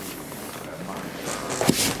can do with our minds?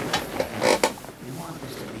 We want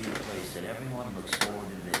this to be a place that everyone looks forward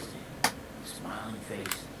to visiting. A smiling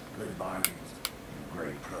face, good bargains, and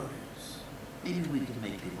great produce. Maybe we can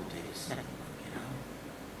make people take a second look, you know?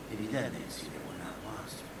 Maybe then they'd see that we're not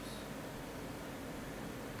monsters.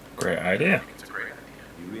 Great idea. It's a great idea.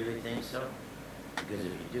 You really think so? Because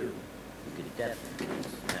if you do, you could definitely use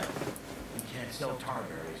some help. We can't sell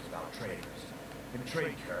Tarberries without traders. And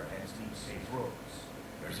trade caravans need safe roads.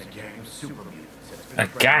 There's a gang of super mutants that's been A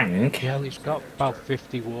gang? yeah, he's got about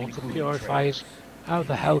 50 water purifiers. How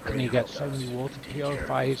the hell can he get so many water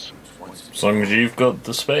purifiers? As long as you've got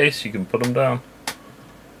the space, you can put them down.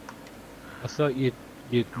 I thought you'd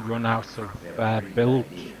run out of builds.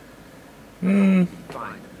 Hmm.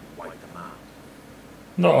 Find them and wipe them out.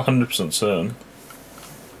 Not 100% certain.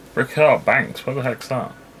 Brick Heart Banks, what the heck's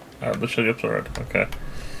that? Oh, the shitty upside. Okay.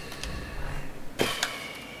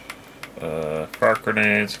 Fire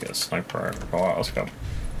grenades, get a sniper rifle. Alright, let's go.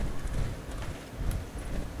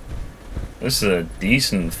 This is a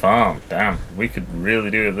decent farm. Damn, we could really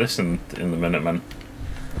do this in the Minutemen.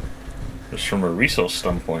 Just from a resource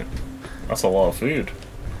standpoint. That's a lot of food.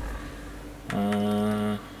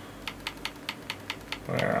 Where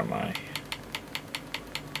am I?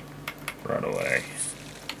 Right away.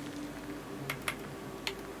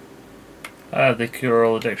 They cure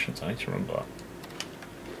all addictions. I need to remember that.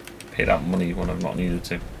 Paid out money when I've not needed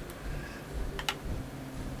to.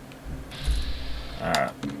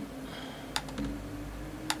 Alright.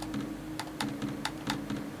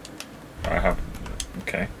 I have.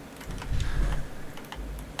 Okay.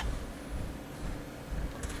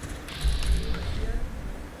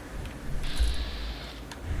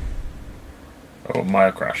 Oh,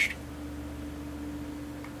 Maya crashed.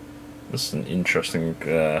 This is an interesting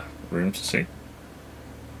room to see.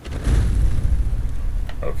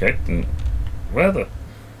 Okay, where the...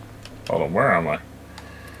 Hold on, where am I?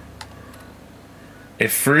 It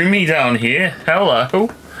threw me down here. Hello?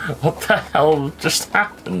 What the hell just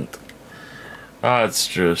happened? That's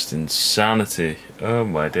just insanity. Oh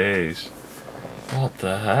my days. What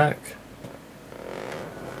the heck?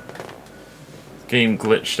 Game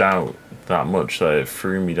glitched out that much that it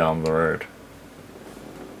threw me down the road.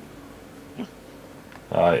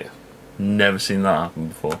 Never seen that happen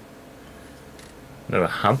before. Never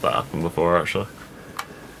had that happen before, actually.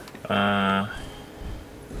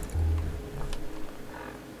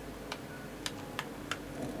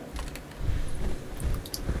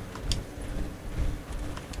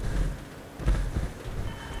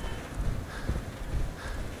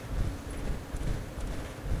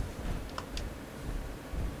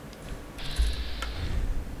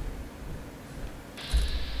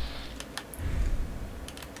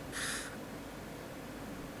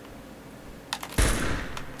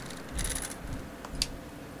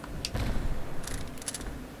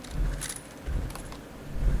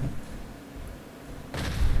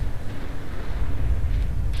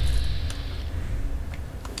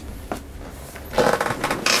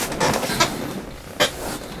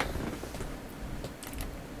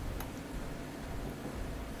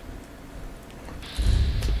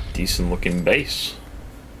 Decent looking base.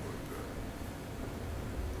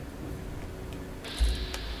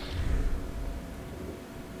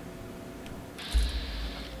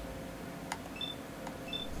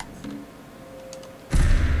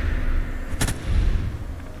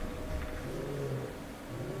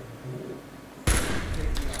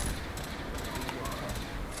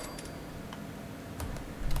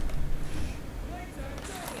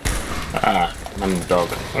 Ah, I'm a dog.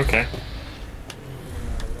 Okay.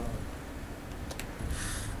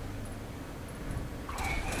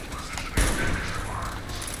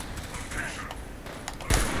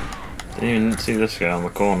 Didn't even see this guy on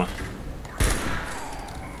the corner.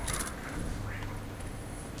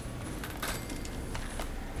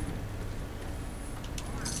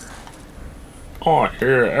 Oh, I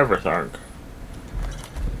hear everything.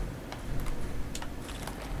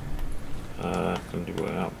 Can do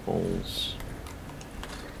apples.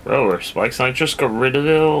 Roller spikes. I just got rid of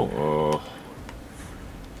it all. Oh.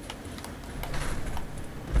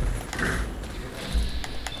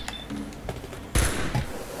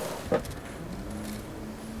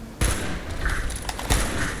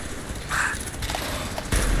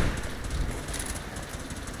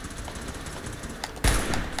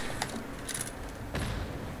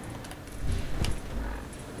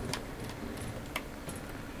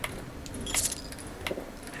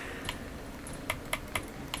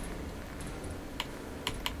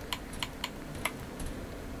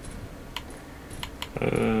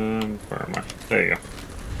 Where am I? There you go.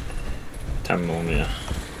 10mm.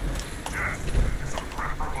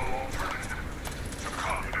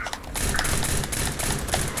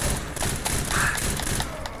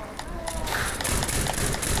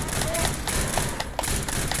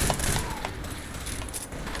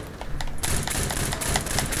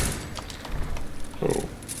 Oh.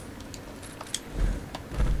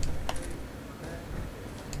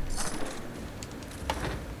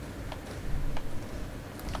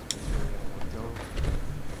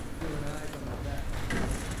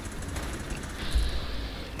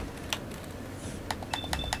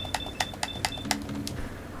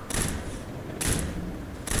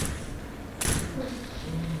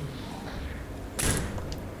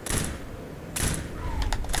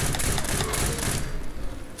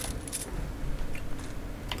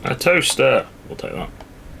 A toaster. We'll take that.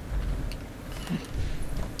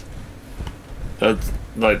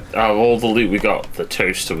 Like, out of all the loot we got, the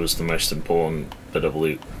toaster was the most important bit of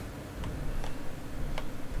loot.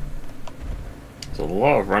 There's a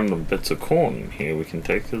lot of random bits of corn in here we can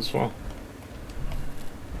take as well.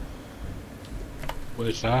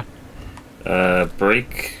 Where's that?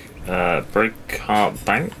 Break heart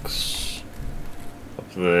banks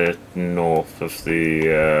up the north of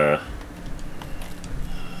the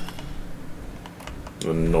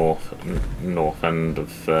north end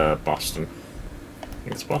of Boston. I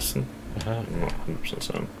think it's Boston. I'm not 100%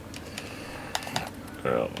 certain.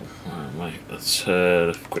 Right, let's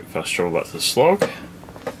quick fast travel back to the slog.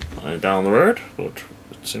 Down the road, but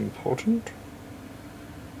it's important.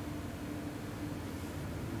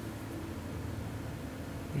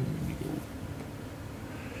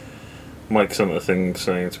 Mike sent a thing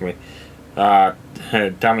saying to me,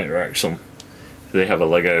 damn it, Wrexham. They have a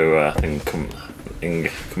Lego thing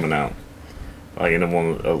coming out. Like in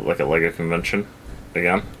like a Lego convention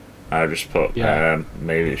again. I just put,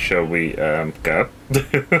 maybe shall we go?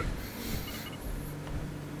 It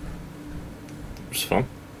was fun.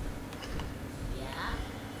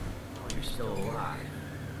 Oh, you're still alive.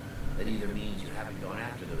 That either means you haven't gone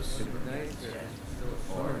after those super mutants,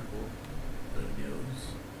 or good news.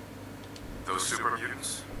 Those super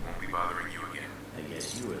mutants won't be bothering you again. I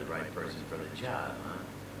guess you were the right person for the job, huh?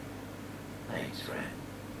 Thanks, friend.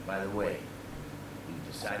 By the way,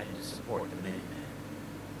 we've decided to support the Minutemen.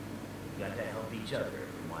 We've got to help each other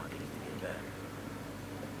if we want things to get better.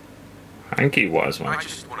 Thank you, wise I man.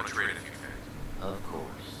 just want to trade a few things. Of course.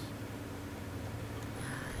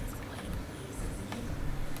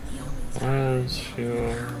 Where's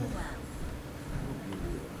your...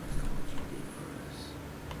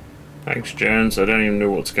 Thanks, Jones. I don't even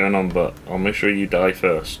know what's going on, but I'll make sure you die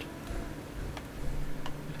first.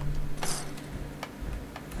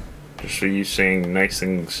 Just for you saying nice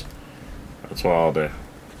things. That's what I'll do.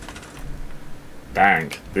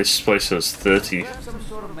 Dang, this place has 30. Do you have some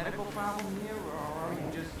sort of medical problem here, or are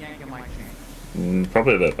you just yanking my chain?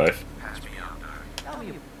 Probably a bit both. Pass me out, Doc. Tell me,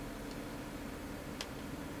 you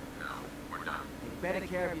No, we're done. better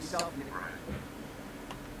care of yourself. Right.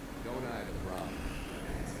 Don't I the problem?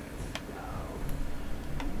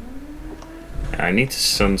 I need to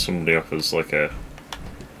send somebody up as like a...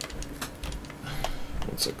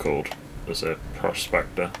 What's it called? As a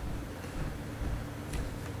prospector.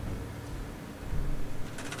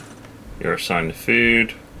 You're assigned to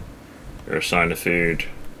food. You're assigned to food.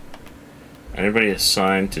 Anybody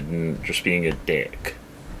assigned to just being a dick?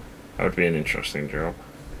 That would be an interesting job.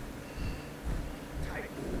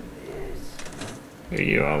 Who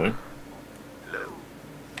you are then? Hello.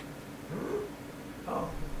 Oh,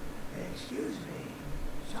 excuse me.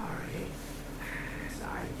 Sorry.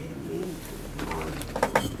 Sorry, didn't mean to.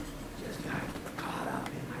 Just got caught up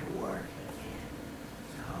in my work again.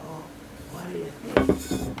 So, what do you think?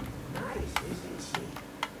 Nice, isn't she?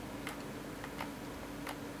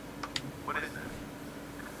 What is that?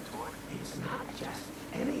 Toy? It's not just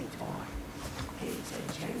any toy. It's a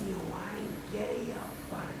genuine Giddy-up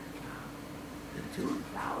buttercup. The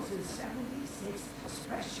 2076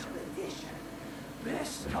 special edition.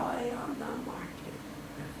 Best toy on the market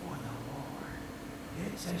before the war.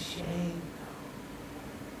 It's a shame,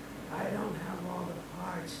 though. I don't have all the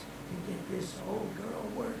parts to get this old girl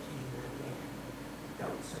working again.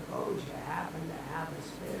 Don't suppose you happen to have a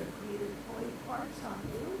spare creative toy parts on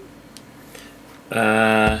you?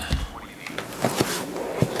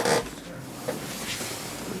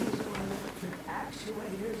 Piezoelectric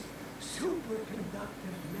actuators,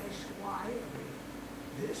 superconductive mesh wiring.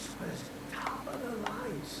 This was top of the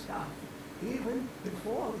line stuff, even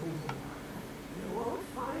before the war. You won't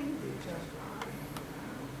find it just lying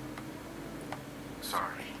around.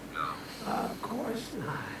 Sorry. No. Of course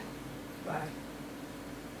not. But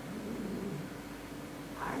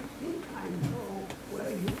I think I know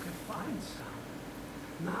where you could find some.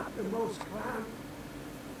 Not the most ground.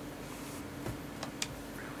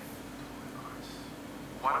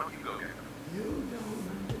 Why don't you go get them? You don't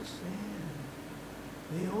understand.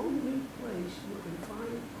 The only place you can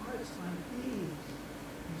find parts like these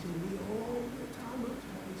is in the old atomic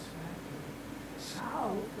toys factory,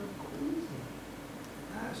 south of Queensy.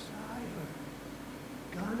 Last I heard,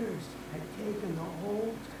 gunners had taken the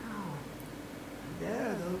whole town.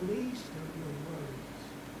 They're the least of your worries.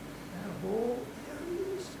 That whole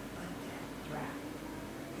area's a death trap.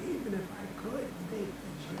 Even if I could make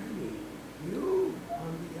the journey, you,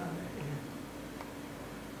 on the other hand.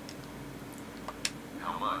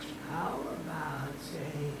 How much? How about,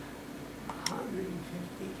 say,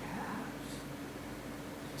 150 calves?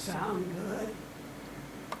 Sound good?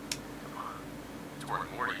 Come on. It's worth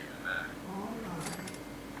more to you than that. All right.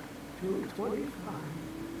 225.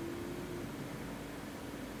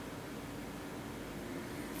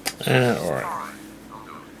 Alright. All right. I'll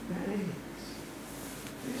do it. Thanks.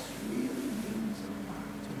 This really means a lot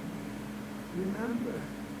to me. Remember,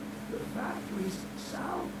 the factory's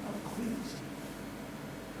south of Queensy.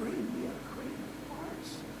 Bring me a crate of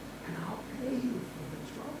parts, and I'll pay you for the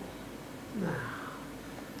trouble. Now,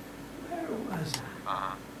 where was I?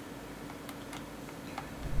 Uh-huh.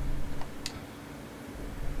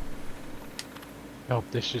 God,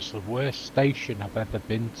 this is the worst station I've ever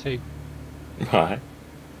been to. Right.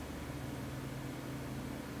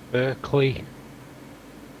 Berkeley.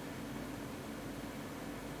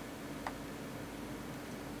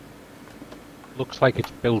 Looks like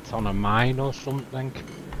it's built on a mine or something.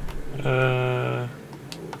 A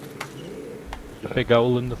big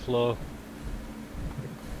hole in the floor.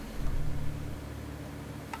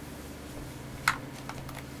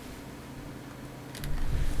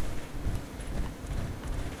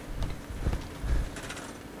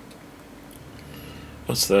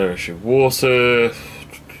 What's there? Issue water.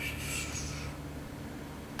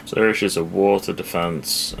 So there is a water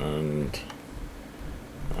defense and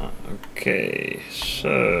okay,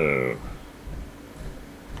 so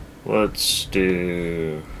let's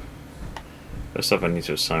do. First up, I need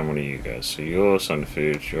to assign one of you guys. So you're assigned to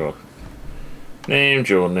food. You're named.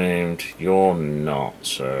 You're named. You're not.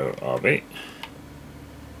 So RB.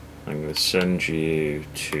 I'm going to send you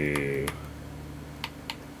to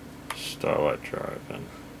Starlight Drive-In.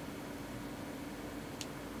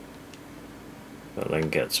 That then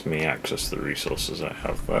gets me access to the resources I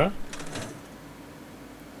have there.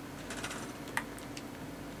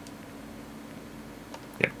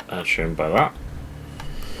 Yep, that's shown by that.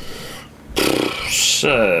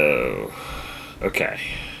 So, okay.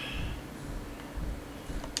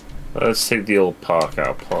 Let's take the old park out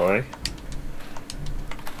of play.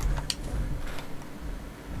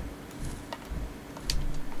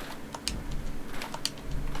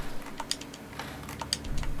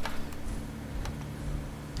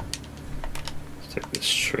 Let's take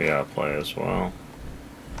this tree out of play as well.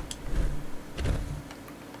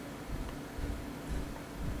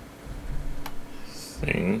 I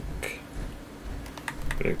think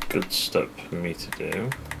a good step for me to do,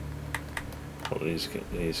 pull these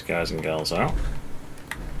guys and gals out,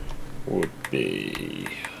 would be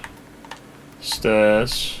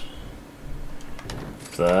stairs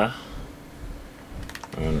there,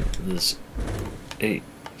 and there's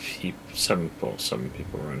 7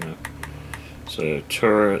 people right now. So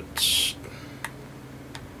turrets,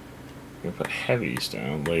 I'm gonna put heavies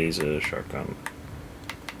down, laser, shotgun.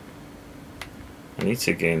 I need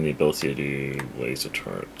to gain the ability to do laser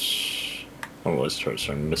turrets. Oh, laser turrets,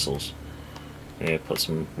 sorry, missiles. Yeah, put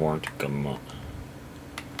some more into gun nut.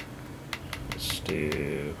 Let's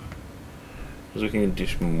do. Because we can do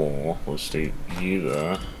some more. Let's do you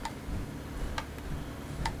there.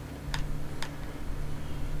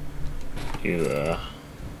 You there.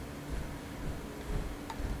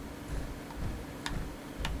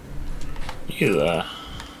 You there.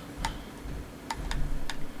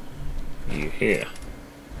 You here.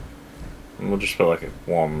 And we'll just put like a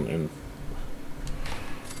 1 and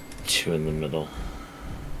 2 in the middle.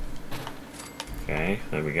 Okay,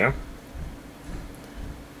 there we go.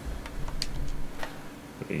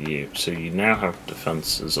 Look at you. So you now have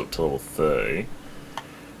defenses up to level 30.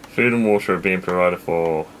 Food and water are being provided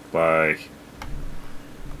for by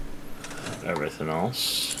everything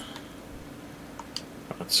else.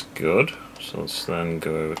 That's good. So let's then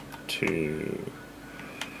go over to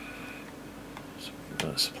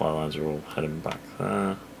supply lines are all heading back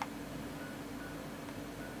there.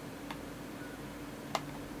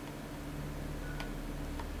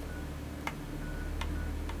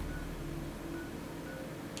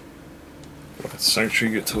 Right,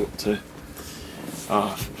 Sanctuary get to up to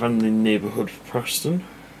our friendly neighbourhood of Preston.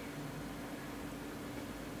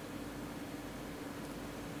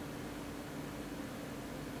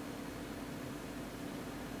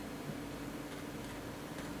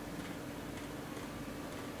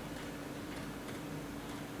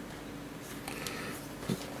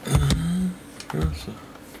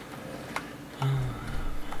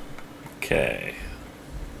 Okay.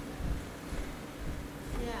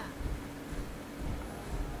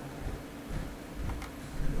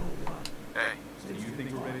 Hey. Do you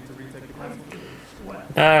think we're ready to retake the castle?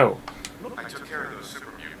 No. I took care of those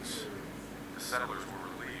super mutants. The settlers were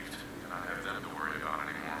relieved to not have them to worry about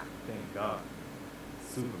anymore. Thank God.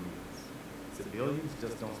 Super mutants. Civilians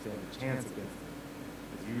just don't stand a chance against them.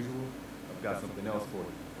 As usual, I've got something else for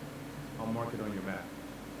you. I'll mark it on your map.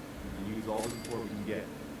 We can use all the support we can get.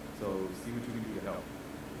 So see what you can do to help.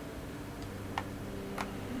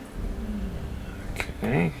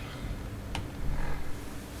 Okay.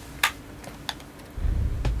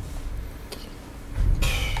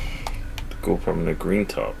 Go from the green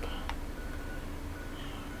top.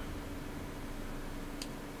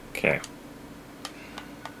 Okay.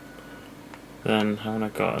 Then haven't I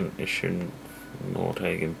got an issue in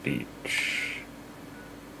Nordhagen Beach?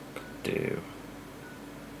 Could do.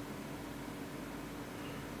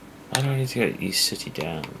 I don't need to go to East City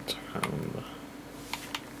Downs. I can't remember.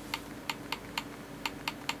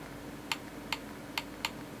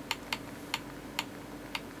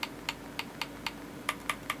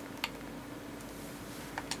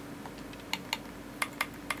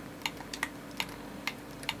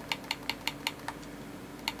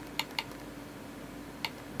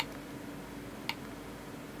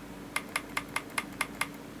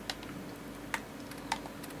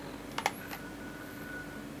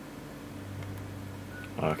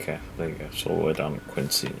 Okay, there you go. It's all the way down to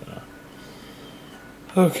Quincy there.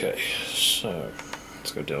 Okay, so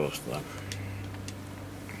let's go deal with them.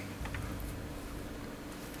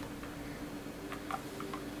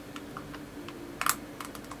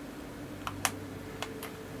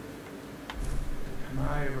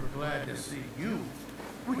 I ever glad to see you.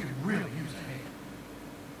 We could really use a hand.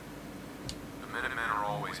 The Minutemen are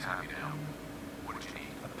always happy to help. What did you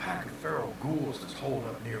need? A pack of feral ghouls is holed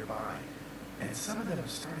up nearby, and some of them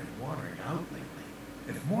have started wandering out lately.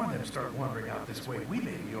 If more of them start wandering out this way, we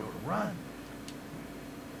may be overrun.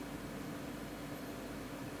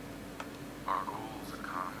 Are ghouls a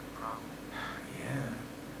common problem? Yeah.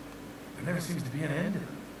 There never seems to be an end to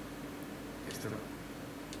them. Is there?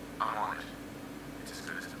 I'm on it. It's as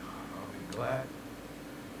good as done. I'll be glad.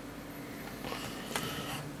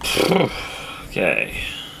 Okay.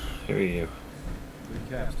 Who are you? Good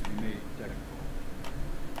caps to be made technical.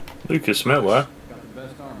 Lucas Miller? Got the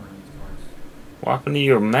best armor in these parts. What happened to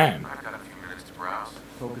your men? I've got a few minutes to browse.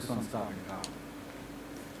 Focus on stopping power.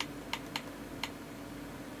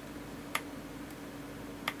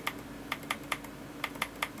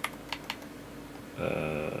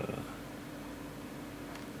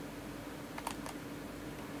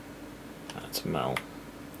 That's Mel.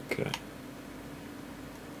 Okay.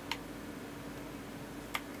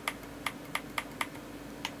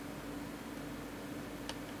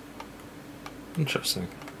 Interesting.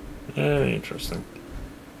 Very interesting.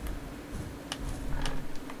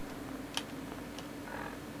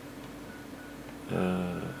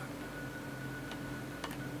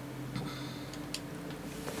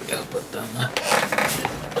 I'll put down there.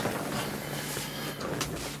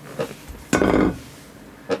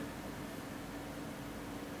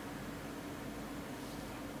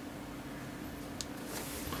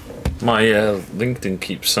 My LinkedIn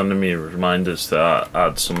keeps sending me reminders that I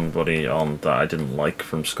add somebody on that I didn't like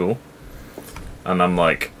from school, and I'm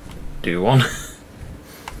like, do you want?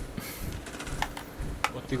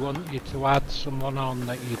 What, do you want you to add someone on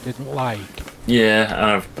that you didn't like? Yeah,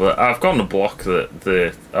 and I've gone to block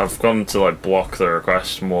I've gone to like block the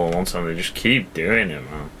request more than once, and they just keep doing it,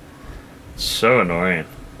 man. It's so annoying.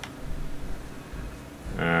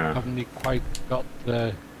 Haven't you quite got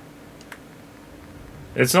the?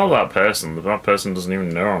 It's not that person. That person doesn't even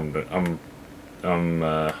know that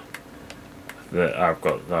I've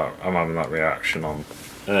got that. I'm having that reaction on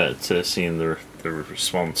to seeing the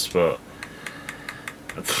response, but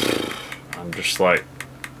I'm just like,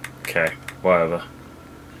 okay, whatever.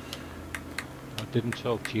 I didn't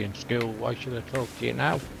talk to you in school. Why should I talk to you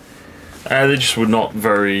now? They just were not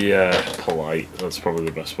very polite. That's probably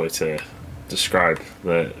the best way to describe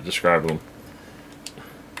them.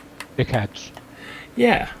 Dickheads.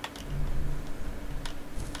 Yeah.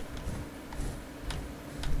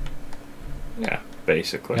 Yeah,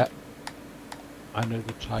 basically. Yep. I know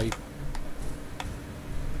the type.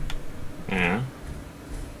 Yeah.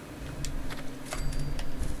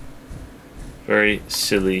 Very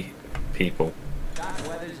silly people.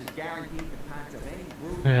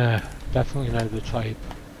 Yeah, definitely know the type.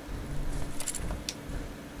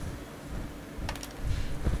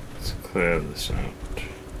 Let's clear this out.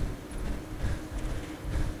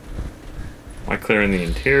 Am I clearing the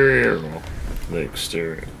interior or the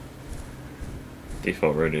exterior?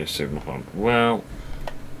 Default radio signal on. Well,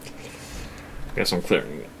 I guess I'm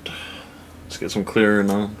clearing it. Let's get some clearing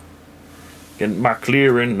on. Get my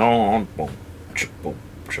clearing on. Boom, chip, boom,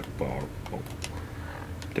 chip, boom.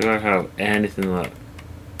 Do I have anything that?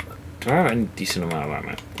 Do I have any decent amount of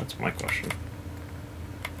ammo? That's my question.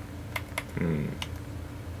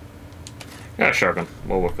 Yeah, shotgun.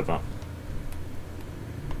 We'll work with that.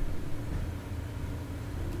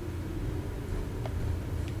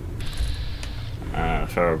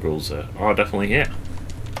 Feral ghouls are definitely here.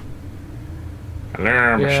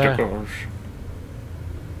 Alarm stickers.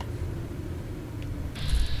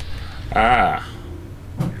 Ah.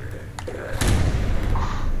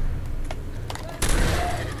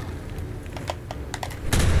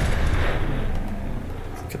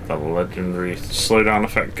 Get that legendary slowdown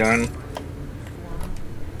effect going.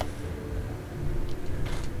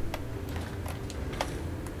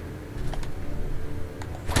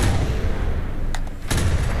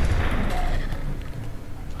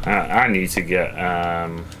 I need to get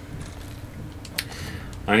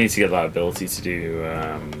that ability to do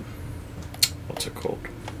what's it called?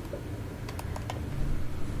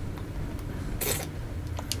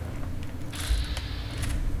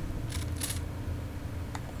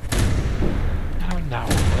 Now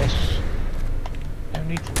this. No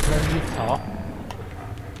need to throw your top.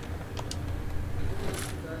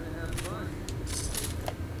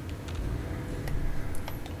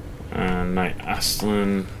 Knight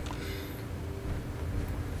Astlin.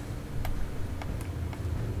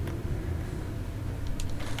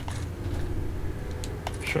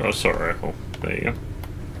 Sure, assault rifle. There you go.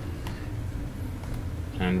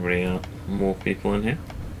 Anybody more people in here?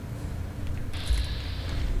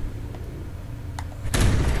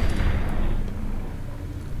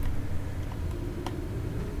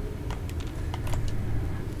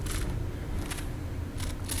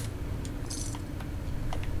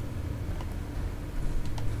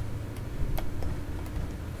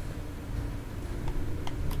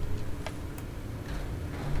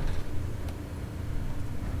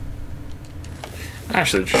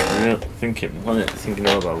 Actually, just thinking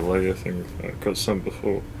about that Lego thing that got sent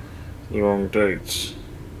before the wrong dates.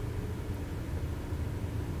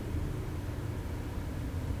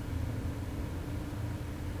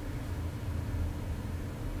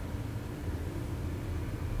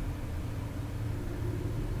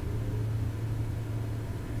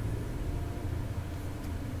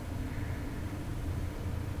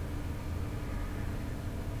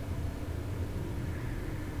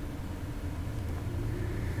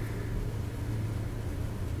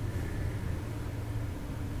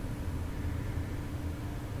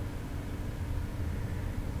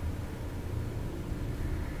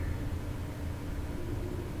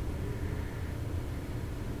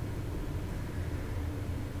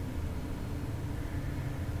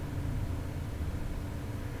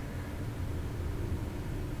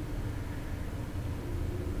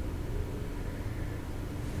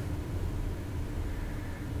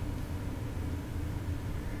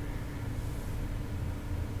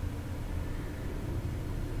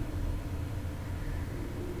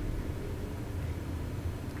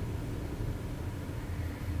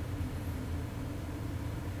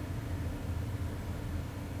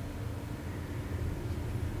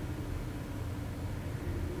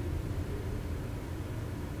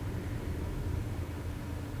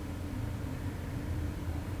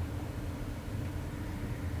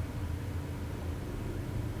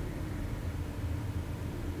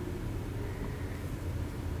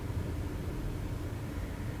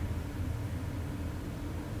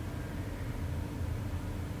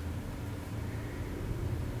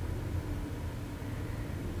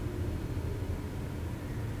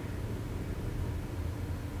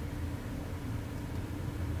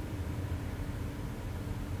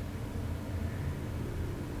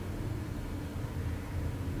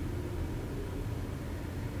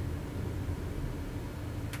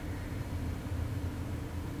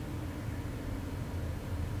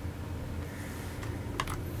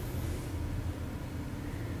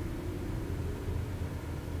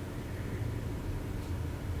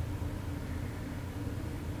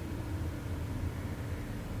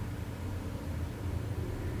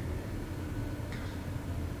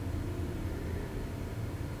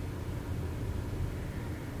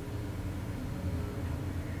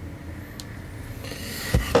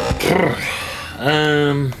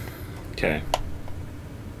 Okay.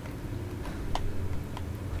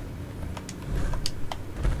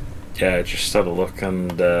 Yeah, I just had a look,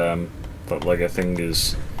 and that Lego thing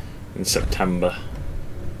is in September.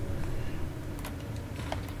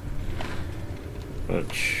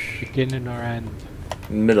 Which... Beginning or end?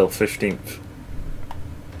 Middle 15th.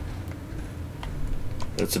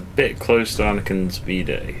 It's a bit close to Anakin's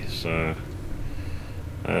V-Day, so...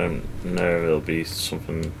 no, it'll be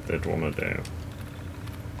something they'd want to do.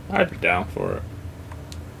 I'd be down for it.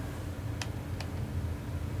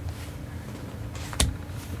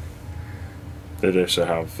 They'd also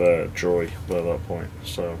have Joy by that point,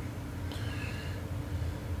 so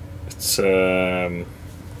it's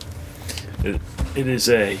it is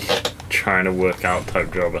a trying to work out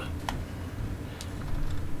type jobber.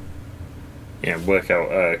 Yeah, work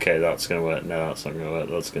out. Okay, that's gonna work. No, that's not gonna work.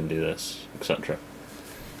 That's gonna do this, etc.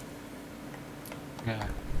 Yeah.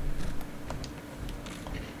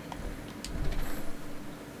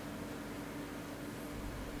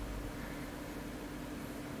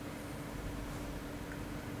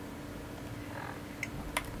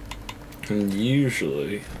 And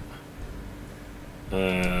usually,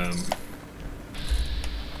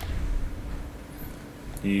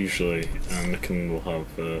 Anakin will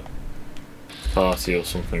have a party or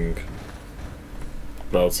something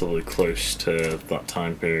relatively close to that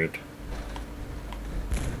time period.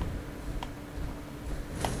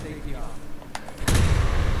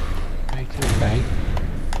 Okay.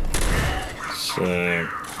 So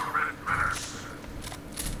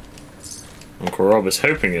Uncle Rob is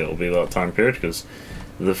hoping it'll be that time period, because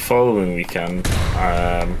the following weekend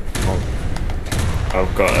I've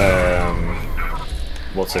got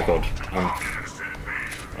what's it called?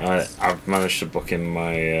 I've managed to book in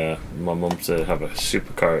my my mum to have a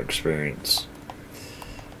supercar experience.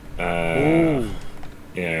 Yeah,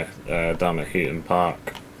 down at Heaton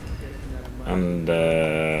Park,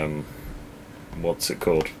 and what's it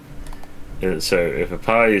called? So if a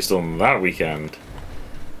party is done that weekend,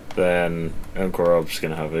 then Uncle Rob's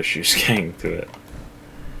gonna have issues getting to it.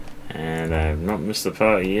 And I've not missed the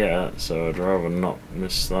party yet, so I'd rather not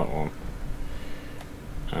miss that one.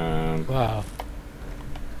 Wow.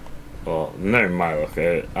 Well, no, my luck.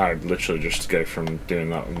 I'd literally just go from doing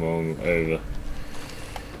that with Mum over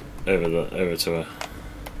to her.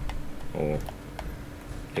 Or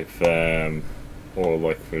if or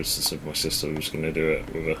like for instance if my sister was going to do it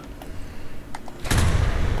with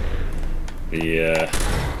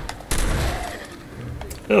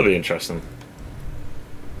it'll be interesting.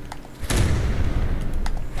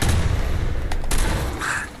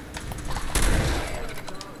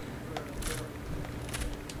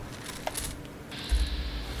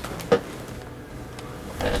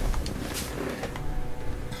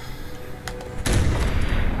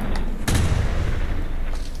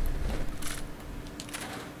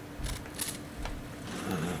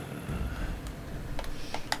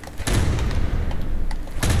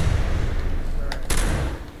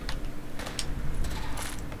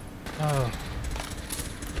 Oh.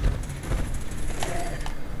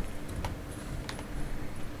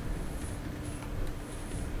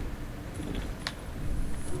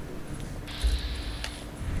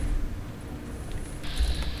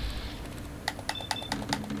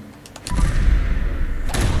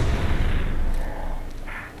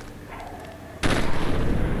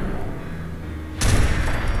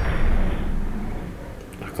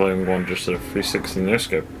 Claim one just a 360 no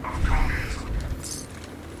scope.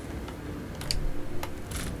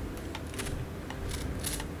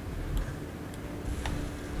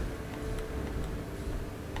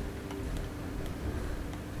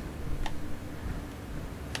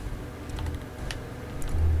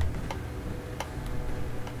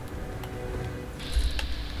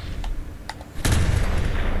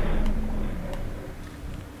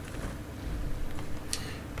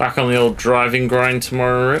 Back on the old driving grind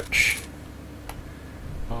tomorrow, Rich.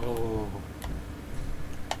 Oh.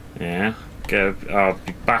 Yeah, I'll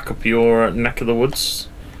be back up your neck of the woods.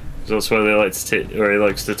 That's where they like to take, where he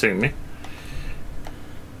likes to take me.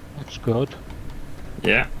 That's good.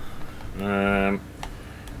 Yeah.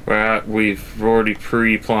 Where we've already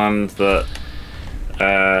pre-planned that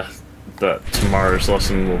that tomorrow's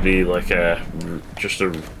lesson will be like just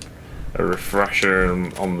a refresher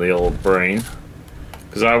on the old brain.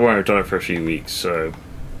 Because I won't have done it for a few weeks, so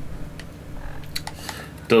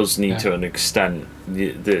does need to an extent.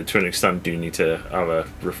 To an extent, do need to have a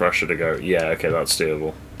refresher to go. Yeah, okay, that's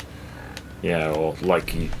doable. Yeah, or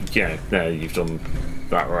like no, you've done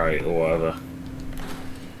that right, or whatever.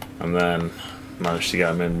 And then managed to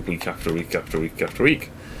get them in week after week after week after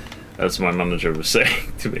week. As my manager was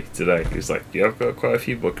saying to me today, he was like, "Yeah, I've got quite a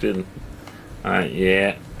few booked in."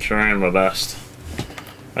 Yeah, trying my best.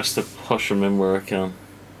 Best to push them in where I can.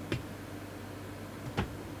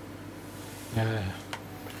 Yeah.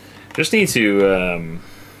 Just need to,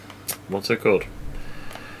 what's it called?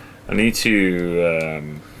 I need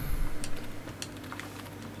to,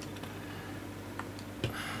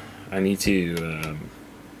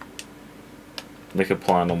 make a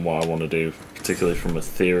plan on what I want to do, particularly from a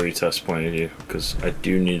theory test point of view, because I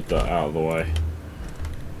do need that out of the way.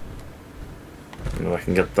 And if I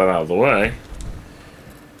can get that out of the way,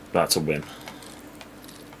 that's a win.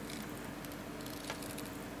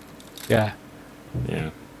 Yeah. Yeah.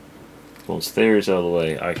 Once theory's out of the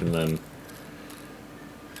way, I can then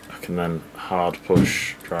hard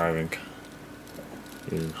push driving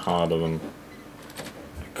even harder than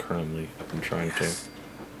I currently am trying to.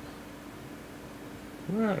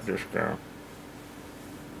 Where did this go?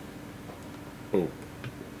 Oh.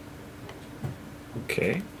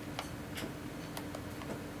 Okay.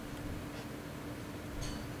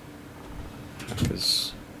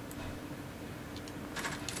 Because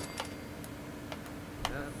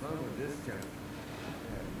Have fun with this junk. I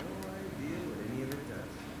have no idea what any of it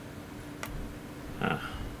does.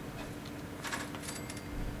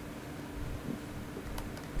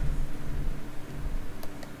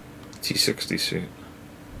 T60 suit.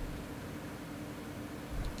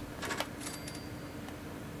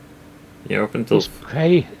 Yeah, up until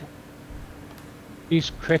these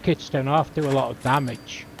crickets don't have to do a lot of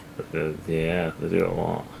damage. Yeah, they do a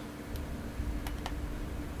lot.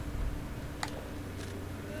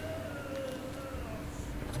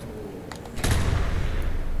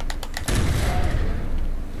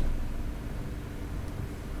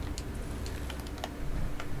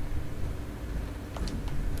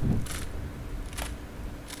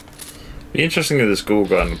 Be interesting if this ghoul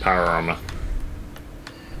got in power armor.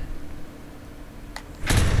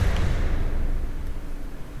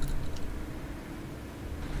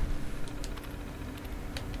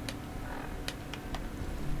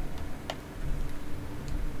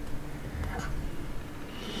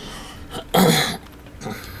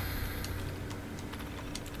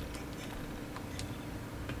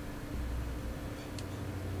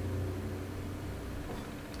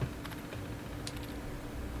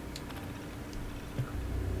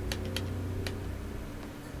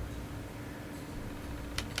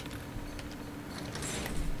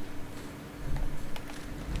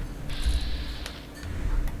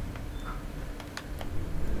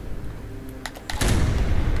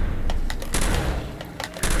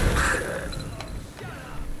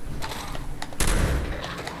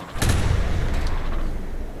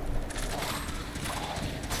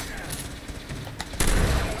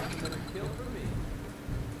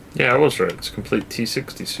 yeah, I was right. It's a complete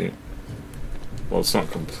T60 suit. Well, it's not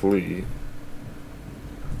complete.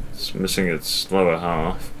 It's missing its lower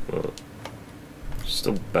half, but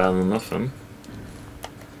still better than nothing.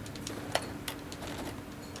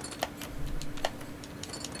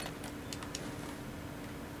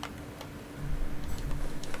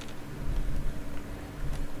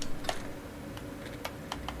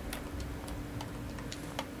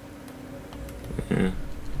 Yeah.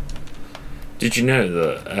 Did you know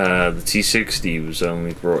that the T60 was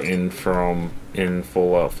only brought in in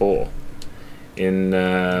Fallout 4?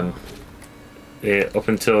 Up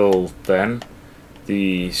until then,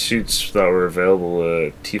 the suits that were available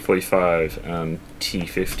were T45 and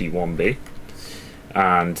T51B,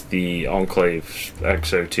 and the Enclave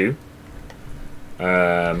XO2.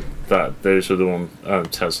 Those were the ones,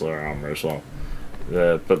 Tesla armor as well.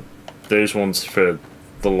 But those ones for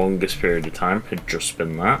the longest period of time had just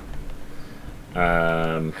been that.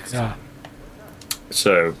 Yeah.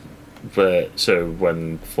 So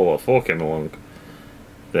when Fallout 4 came along,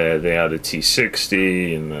 they added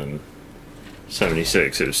T60, and then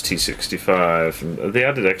 76 it was T65, and they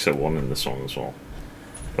added XO1 in this one as well.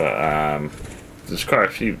 But there's quite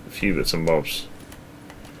a few bits and bobs.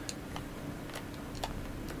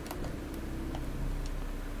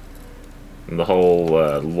 And the whole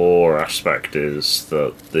lore aspect is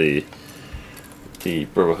that the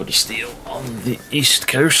Brotherhood of Steel on the East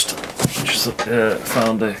Coast just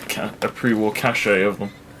found a pre-war cache of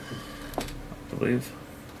them, I believe.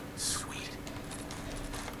 Sweet.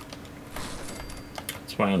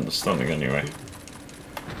 That's my understanding, anyway.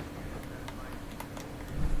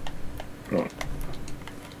 Right.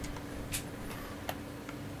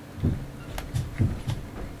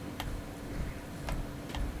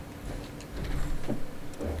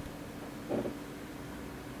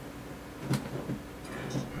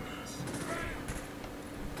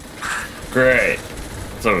 Great.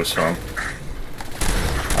 It's always fun.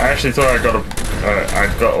 I actually thought I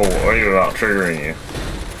got away without triggering you.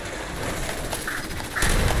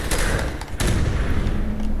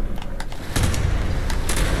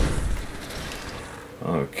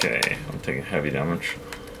 Okay, I'm taking heavy damage.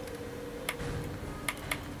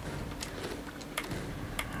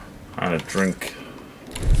 And a drink.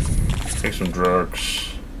 Take some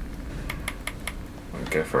drugs. And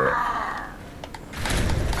go for it.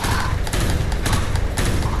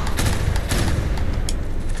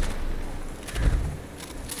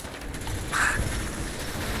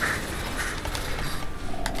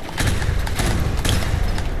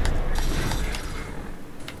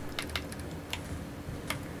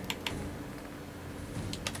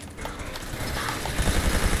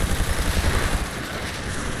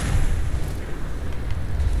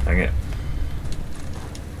 Dang it.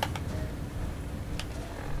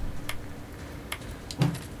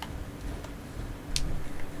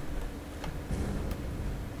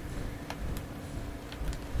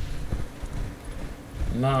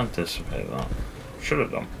 Not anticipate that. Should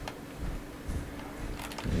have done.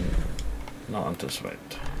 Not anticipate.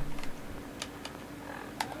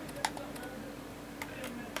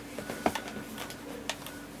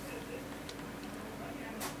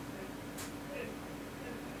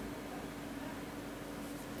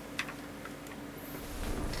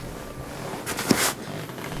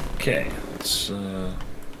 Okay, let's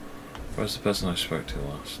where's the person I spoke to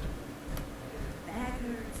last?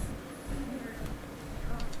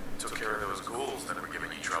 Took care of those ghouls that were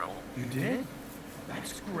giving you trouble. You did?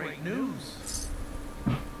 That's great news.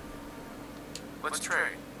 Let's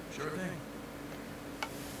trade. Sure thing.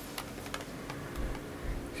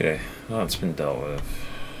 Okay, that's been dealt with.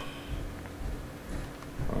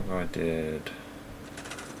 What I did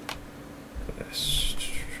this.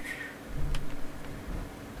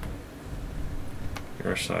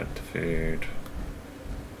 Your side to food.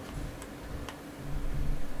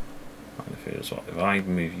 And the food as well. If I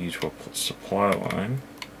move you to a supply line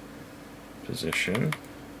position,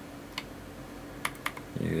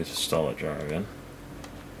 you to start driving.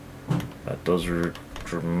 That does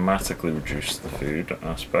dramatically reduce the food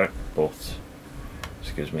aspect, but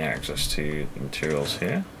this gives me access to the materials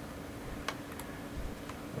here,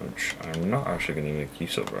 which I'm not actually going to make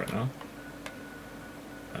use of right now.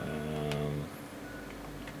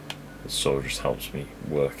 This sort of just helps me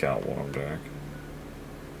work out what I'm doing.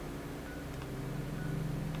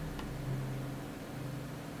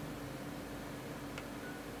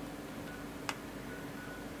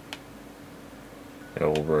 Yeah,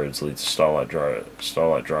 all roads lead to Starlight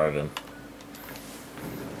Driving.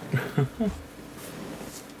 The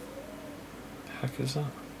heck is that?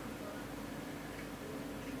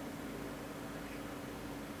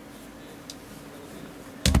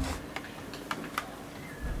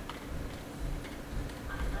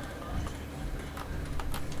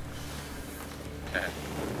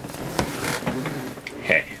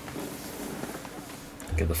 Hey.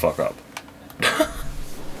 Get the fuck up. Do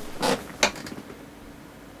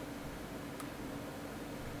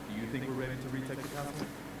you think we're ready to retake the castle?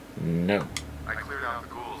 No. I cleared out the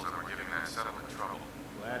ghouls that were giving that settlement trouble.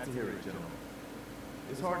 Glad to hear it, gentlemen.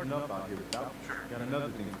 It's hard enough out here without you. Got another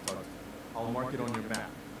thing to talk to. I'll mark it on your map.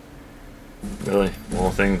 Really?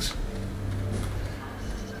 More things.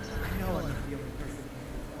 I know I'm not the only person.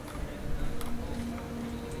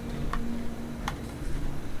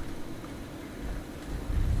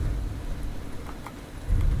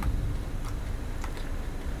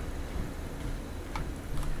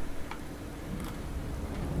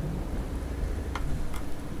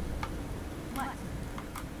 What?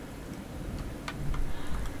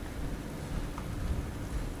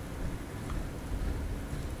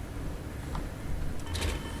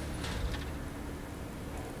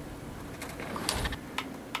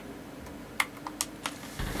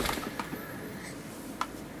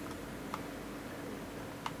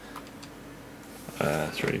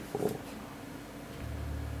 It's ready for.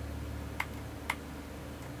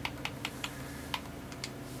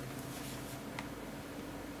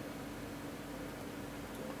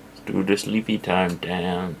 Let's do the sleepy time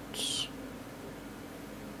dance.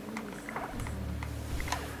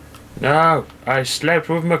 No, I slept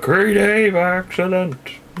with McCready by accident.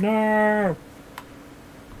 No.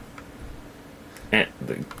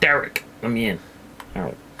 Derek, let me in.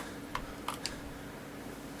 Alright.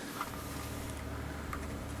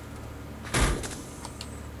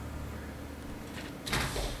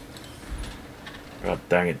 God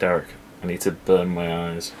dang it, Derek. I need to burn my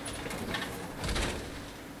eyes.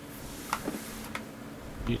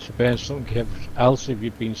 You to burn something else if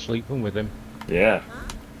you've been sleeping with him. Yeah.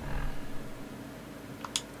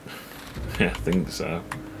 Yeah, I think so.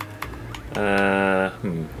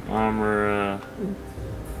 Armor,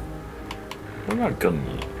 what about gun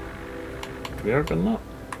nut? Do we have a gun nut?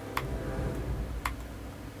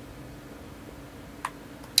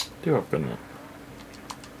 Do have a gun nut.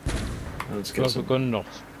 Let's get some. A gun nut.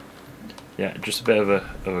 Yeah, just a bit of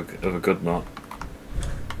a good nut.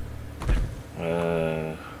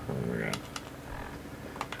 Where are we going?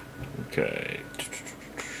 Okay.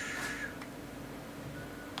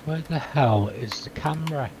 Where the hell is the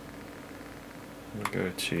camera? We'll go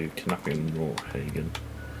to Knapping Norhagen.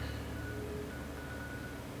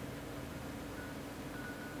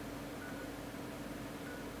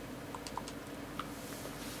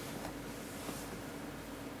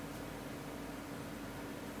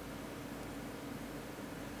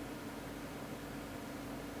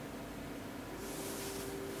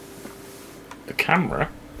 The camera?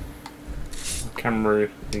 What camera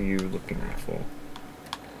are you looking for?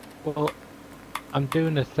 Well, I'm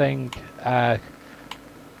doing a thing,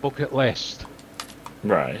 bucket list.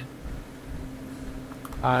 Right.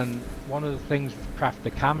 And one of the things was craft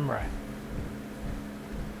the camera.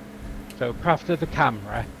 So crafted the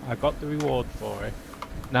camera, I got the reward for it.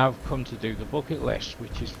 Now I've come to do the bucket list,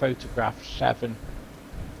 which is photograph 7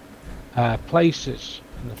 places.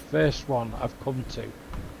 And the first one I've come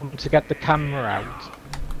to get the camera out,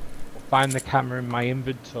 find the camera in my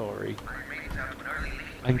inventory,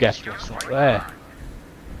 and guess what's not there?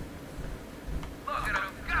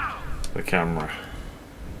 The camera.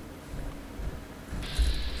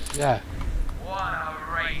 Yeah. What a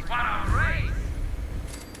race! What a race!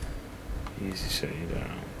 Easy city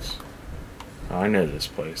downs. Oh, I know this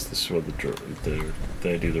place. This is where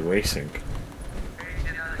they do the racing.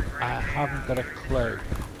 I haven't got a clue.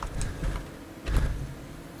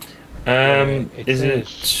 Is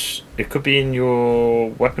it? It could be in your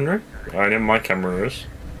weaponry. I know my camera is.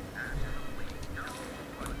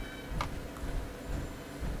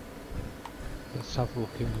 Let's have a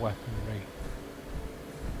look in weaponry.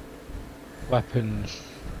 Weapons.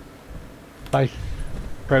 Like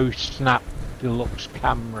Pro Snap Deluxe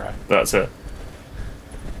camera. That's it.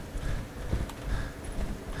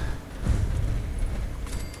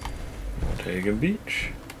 Hagen Beach.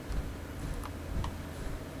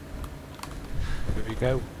 Here we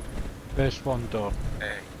go. First one done.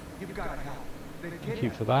 Hey, you've got to help. Thank you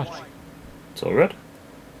for that. It's all red.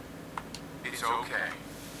 It's okay.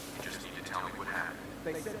 You just need to tell me what happened.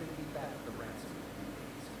 They said they'd be back for the ransom in 3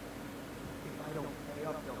 days. If I don't pay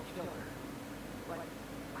up, they'll kill her. But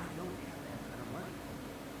I don't have that kind of money.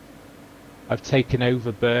 I've taken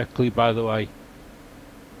over Berkeley, by the way.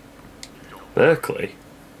 Berkeley.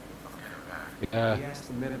 He asked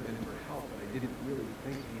the Minutemen for help, but I didn't really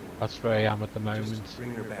think anyone. That's where I am at the moment. Just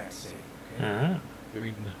bring her back safe. Okay? Ah.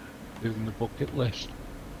 Doing the bucket list.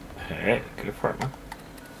 Hey, go for it, man.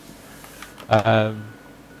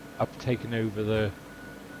 I've taken over the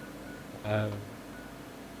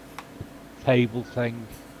table thing.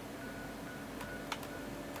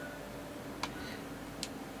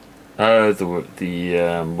 Oh,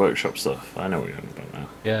 the workshop stuff. I know what you're talking about now.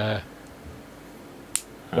 Yeah.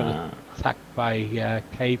 Got attacked by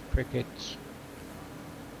cave crickets.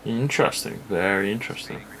 Interesting. Very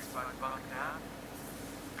interesting.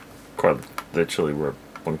 Quite literally, we're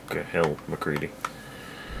Bunker Hill, McCready.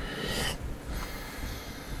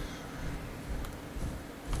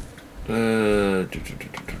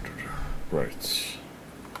 Right.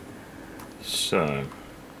 So,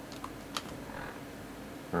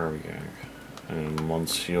 where are we going?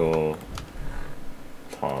 Monsieur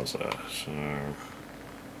Plaza. So,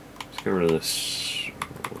 let's get rid of this.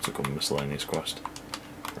 What's it called? Miscellaneous quest.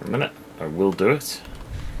 For a minute, I will do it.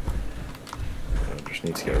 I just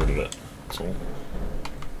need to get rid of it. That's all.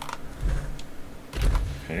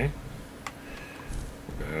 Okay.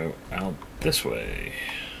 We'll go out this way.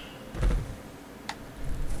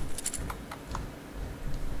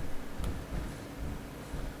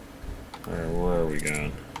 Where are we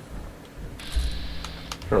going?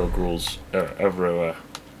 Feral ghouls everywhere.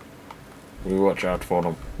 We watch out for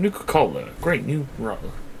them. Nuka-Cola, great new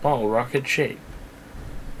bottle rocket shape.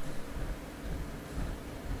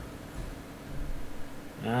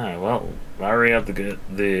 Ah, well, Larry had the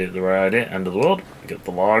right idea. End of the world. Get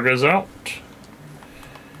the loggers out.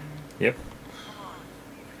 Yep.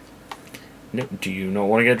 No, do you not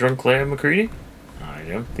want to get drunk later, McCready? I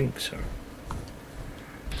don't think so.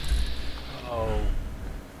 Oh.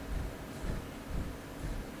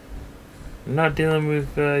 I'm not dealing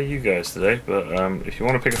with you guys today, but if you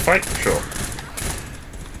want to pick a fight, sure.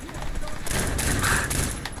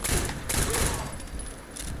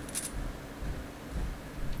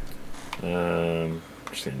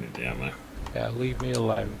 Just gonna need the ammo. Yeah, leave me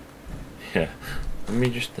alone. Yeah, let me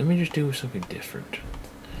just do something different.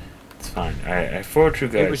 It's fine. I fought you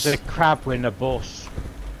guys. It was a crab in a bus.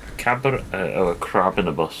 A crab in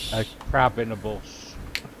a bus. A crab in a bus.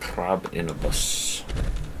 A crab in a bus.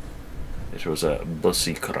 It was a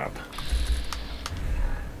bussy crab.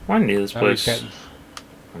 Why near this place?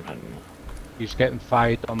 I'm heading. He's getting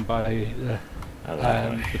fired on by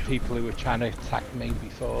the people who were trying to attack me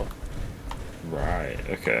before. Right,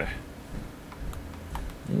 okay.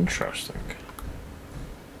 Interesting.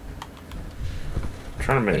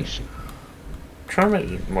 Trying to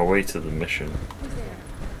make my way to the mission.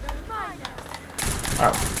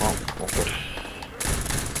 Oh, well, awkward.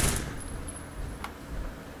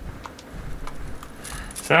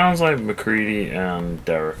 Sounds like McCready and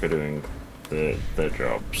Derek are doing their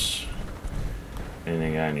jobs.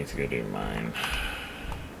 Meaning I need to go do mine.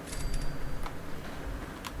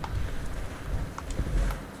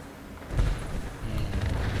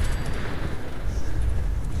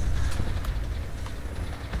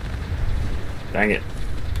 Dang it.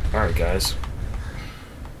 Alright, guys.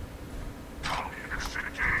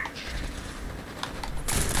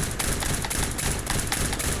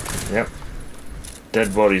 Yep.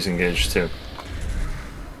 Dead bodies engaged too.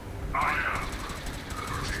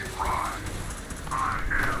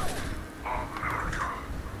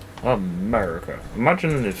 America.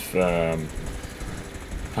 Imagine if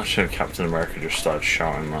Captain America just started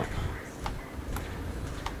shouting that.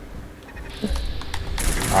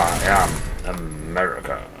 I am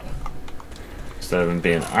America. Instead of him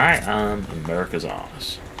being, I am America's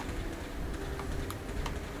ass.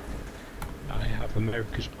 I have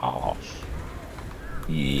America's ass.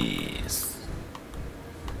 Yes.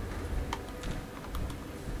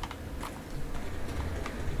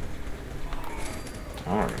 I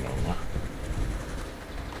don't know that.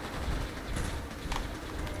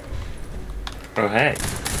 Oh, hey.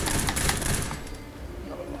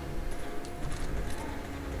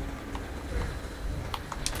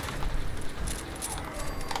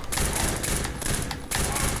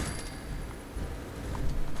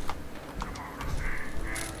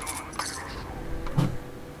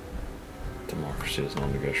 Democracy is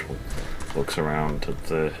non-negotiable. Looks around at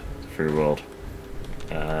the free world.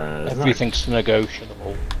 Everything's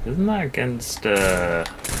negotiable. Isn't that against the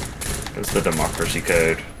democracy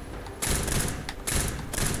code?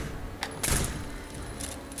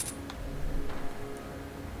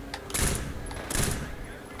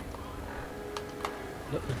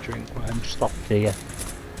 Let the drink while I'm stopped here.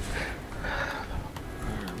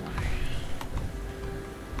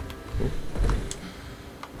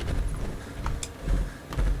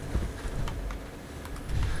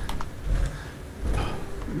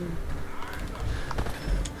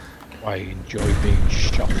 I enjoy being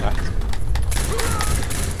shot at.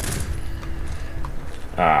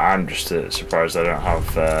 I'm just surprised I don't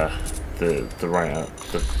have the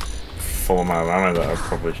full amount of ammo that I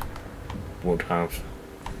probably would have.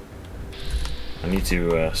 I need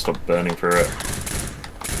to stop burning through it.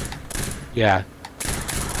 Yeah.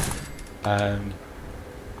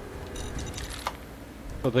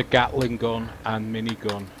 For the Gatling gun and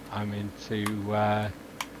minigun, I'm into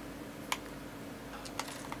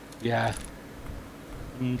yeah,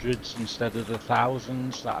 hundreds instead of the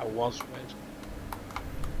thousands that I was with.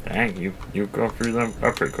 Dang, you've gone through them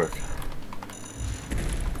pretty quick.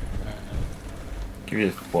 Give you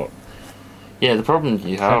what? Yeah, the problem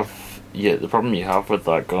you have. Yeah, the problem you have with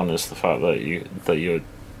that gun is the fact that you're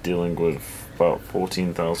dealing with about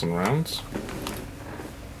 14,000 rounds.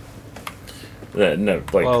 No,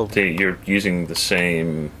 like well, you're using the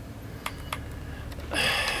same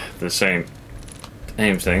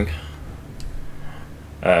aim thing,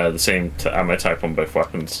 the same ammo type on both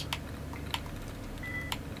weapons.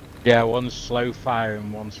 yeah, one's slow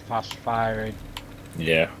firing, one's fast firing.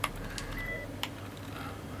 Yeah.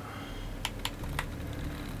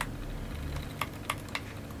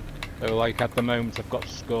 So, like at the moment, I've got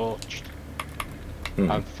Scorched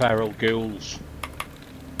and Feral Ghouls.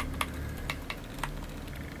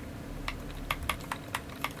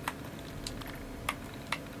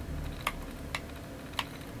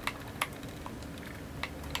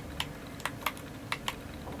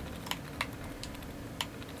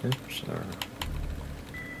 Oops,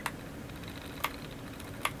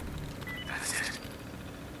 That's it.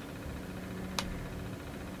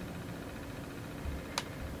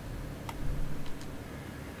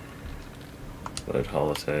 load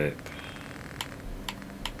holotape.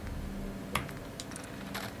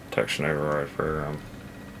 Protection override program.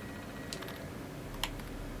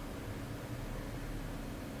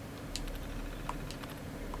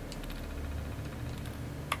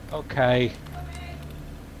 Okay.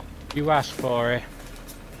 You asked for it.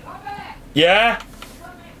 Yeah?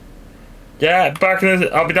 Yeah, back in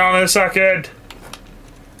I'll be down in a second.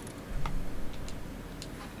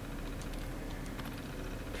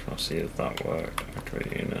 I'll see if that worked.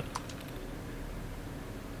 Activate unit.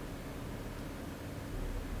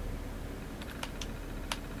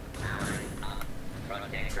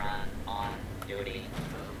 Protectron on duty.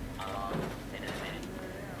 All citizens.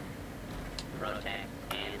 Protect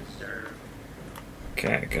and serve.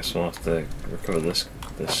 Okay, I guess we'll have to recover this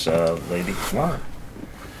lady. Come on.